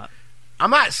that up. I'm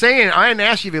not saying, I didn't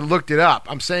ask you if you looked it up.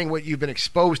 I'm saying what you've been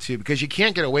exposed to, because you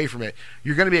can't get away from it.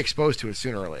 You're going to be exposed to it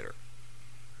sooner or later.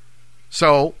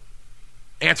 So,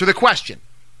 answer the question.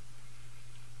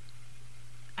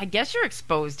 I guess you're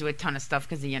exposed to a ton of stuff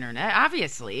because of the internet,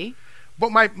 obviously. But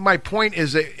my point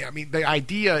is that, I mean, the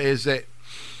idea is that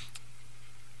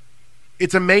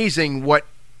it's amazing what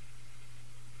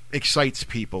excites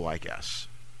people, I guess,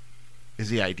 is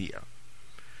the idea.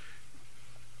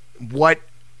 What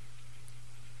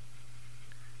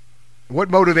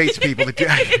motivates people to do...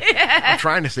 I'm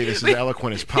trying to say this as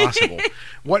eloquent as possible.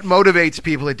 What motivates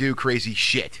people to do crazy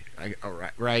shit?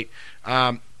 Right?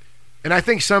 And I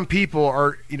think some people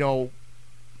are,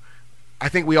 I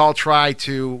think we all try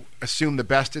to assume the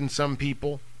best in some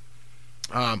people.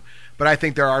 But I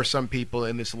think there are some people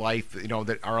in this life,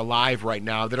 that are alive right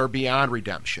now that are beyond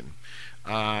redemption.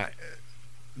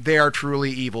 They are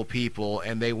truly evil people,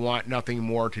 and they want nothing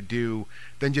more to do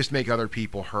than just make other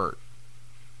people hurt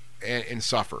and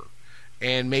suffer.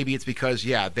 And maybe it's because,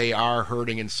 they are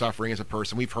hurting and suffering as a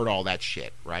person. We've heard all that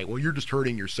shit, right? Well, you're just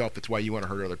hurting yourself. That's why you want to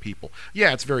hurt other people.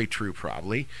 Yeah, it's very true,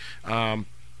 probably.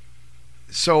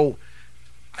 So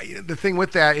the thing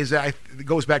with that is that it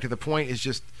goes back to the point is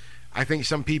just, I think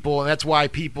some people, and that's why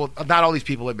not all these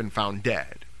people have been found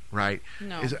dead, right?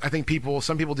 No. I think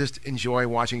some people just enjoy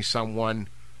watching someone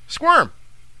squirm.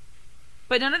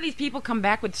 But none of these people come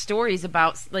back with stories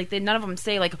about, none of them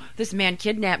say, this man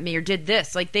kidnapped me or did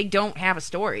this. They don't have a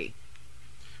story.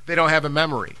 They don't have a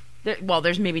memory.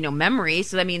 There's maybe no memory.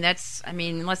 So, unless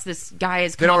this guy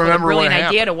has they come don't up with a remember brilliant what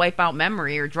idea happened. to wipe out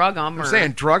memory or drug them. I'm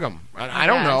saying drug them. I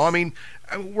don't know. I mean,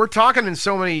 we're talking in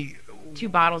so many... 2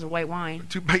 bottles of white wine.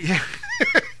 Yeah.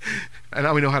 And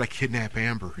now we know how to kidnap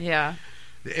Amber. Yeah.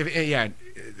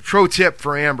 Pro tip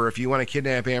for Amber: if you want to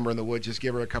kidnap Amber in the woods, just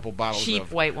give her a couple bottles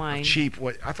of white wine. I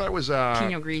thought it was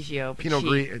Pinot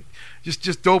Grigio.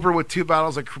 Just dope her with 2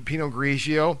 bottles of Pinot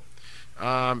Grigio,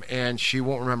 and she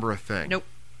won't remember a thing. Nope.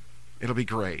 It'll be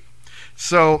great.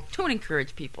 So don't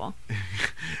encourage people.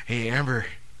 Hey Amber,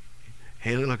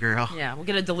 hey little girl. Yeah, we'll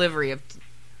get a delivery of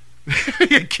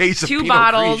a case of 2 Pinot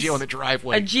bottles, Grigio in the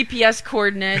driveway, a GPS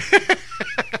coordinate,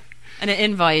 and an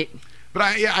invite.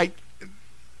 But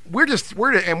we're just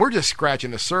scratching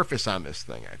the surface on this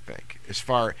thing, I think.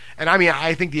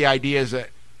 I think the ideas that,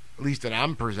 at least that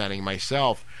I'm presenting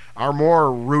myself, are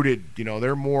more rooted,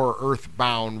 they're more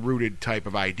earthbound, rooted type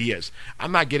of ideas.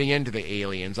 I'm not getting into the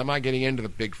aliens. I'm not getting into the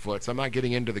Bigfoots. I'm not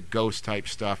getting into the ghost type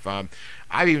stuff.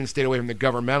 I've even stayed away from the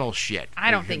governmental shit.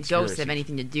 I don't think ghosts have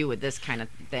anything to do with this kind of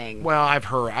thing. Well, I've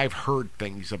heard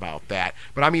things about that,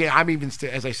 but I'm even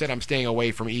as I said, I'm staying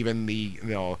away from even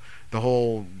the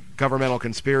whole governmental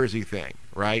conspiracy thing,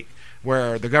 right?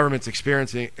 Where the government's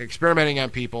experimenting on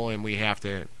people, and we have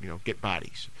to, get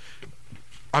bodies.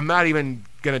 I'm not even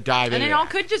going to dive into it. And it all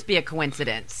could just be a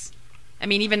coincidence.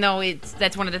 Even though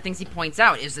that's one of the things he points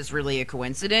out. Is this really a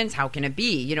coincidence? How can it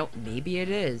be? Maybe it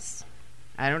is.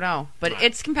 I don't know. But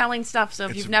it's compelling stuff, so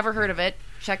if you've never heard of it,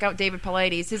 check out David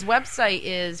Paulides. His website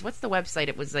is, what's the website?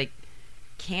 It was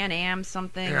Can-Am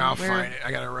something. Here, I'll find it.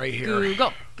 I got it right here.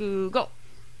 Google.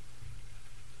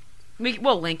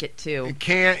 We'll link it too.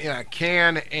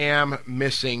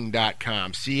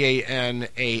 Canammissing.com.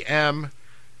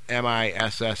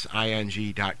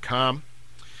 CANAMMISSING.com.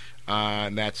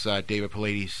 And that's David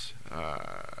Paulides'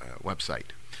 website.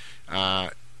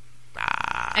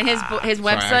 And his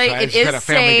website, sorry, it is had a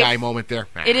Family safe. Guy moment there.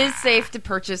 It is safe to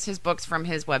purchase his books from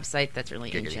his website. That's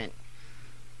really ancient.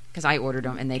 Because I ordered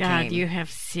them and they came. God, you have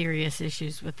serious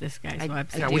issues with this guy's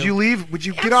website. Yeah, would you leave? Would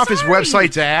you get off his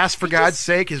website's ass, for God's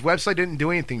sake? His website didn't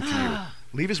do anything to you.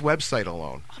 Leave his website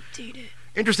alone. Update it.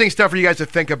 Interesting stuff for you guys to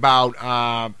think about.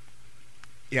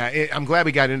 I'm glad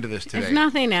we got into this today. If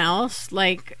nothing else,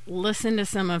 listen to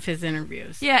some of his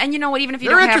interviews. Yeah, and you know what? Even if you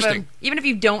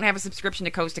don't have a subscription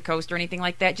to Coast or anything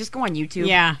like that, just go on YouTube.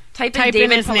 Yeah, type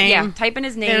in his name. Yeah, type in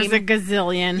his name. There's a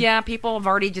gazillion. Yeah, people have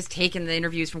already just taken the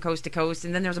interviews from Coast to Coast,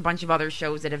 and then there's a bunch of other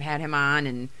shows that have had him on,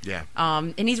 and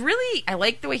and he's really, I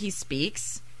like the way he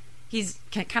speaks. He's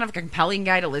kind of a compelling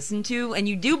guy to listen to, and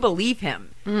you do believe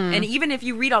him. Mm. And even if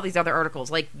you read all these other articles,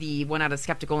 like the one out of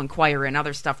Skeptical Inquirer and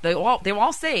other stuff, they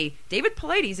all say David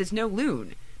Paulides is no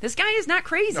loon. This guy is not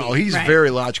crazy. No, he's a very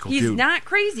logical dude. He's not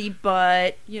crazy,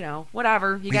 but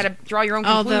whatever. You got to draw your own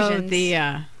conclusions.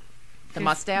 Although The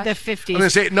mustache? The 50s. I was gonna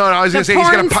say no. I was The gonna say he's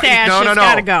porn got a stash no. has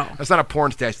gotta go. That's not a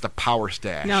porn stash. It's a power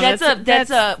stash. No.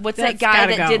 That's what's that guy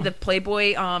gotta that go. did the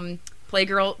Playboy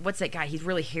Playgirl? What's that guy? He's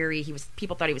really hairy.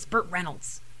 People thought he was Burt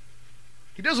Reynolds.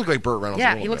 He does look like Burt Reynolds.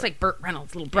 Yeah, a he little looks bit. like Burt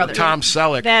Reynolds' little brother. Tom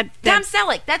Selleck. Tom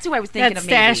Selleck. That's who I was thinking that of.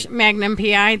 stash, Maybe. Magnum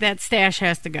PI, that stash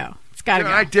has to go. It's got to go.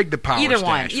 I dig the power Either stash.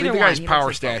 one. Leave Either the guy's one. He power looks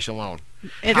like stash alone.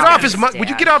 It's Get off got- his. Would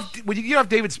you get Stash. off? Would you get off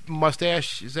David's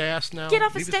mustache? His ass now. Get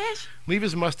off his Leave stash. Leave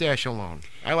his mustache alone.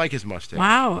 I like his mustache.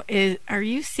 Wow. Are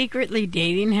you secretly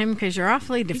dating him? Because you're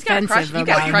awfully He's got a defensive crush- you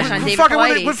got a about crush him. on We're David fucking,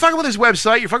 Pilates. we're fucking with his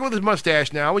website. You're fucking with his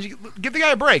mustache now. Would you give the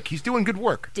guy a break? He's doing good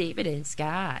work. David and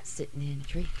Scott sitting in a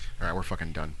tree. All right, we're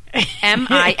fucking done. MISSING.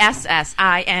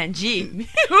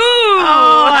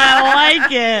 Oh, I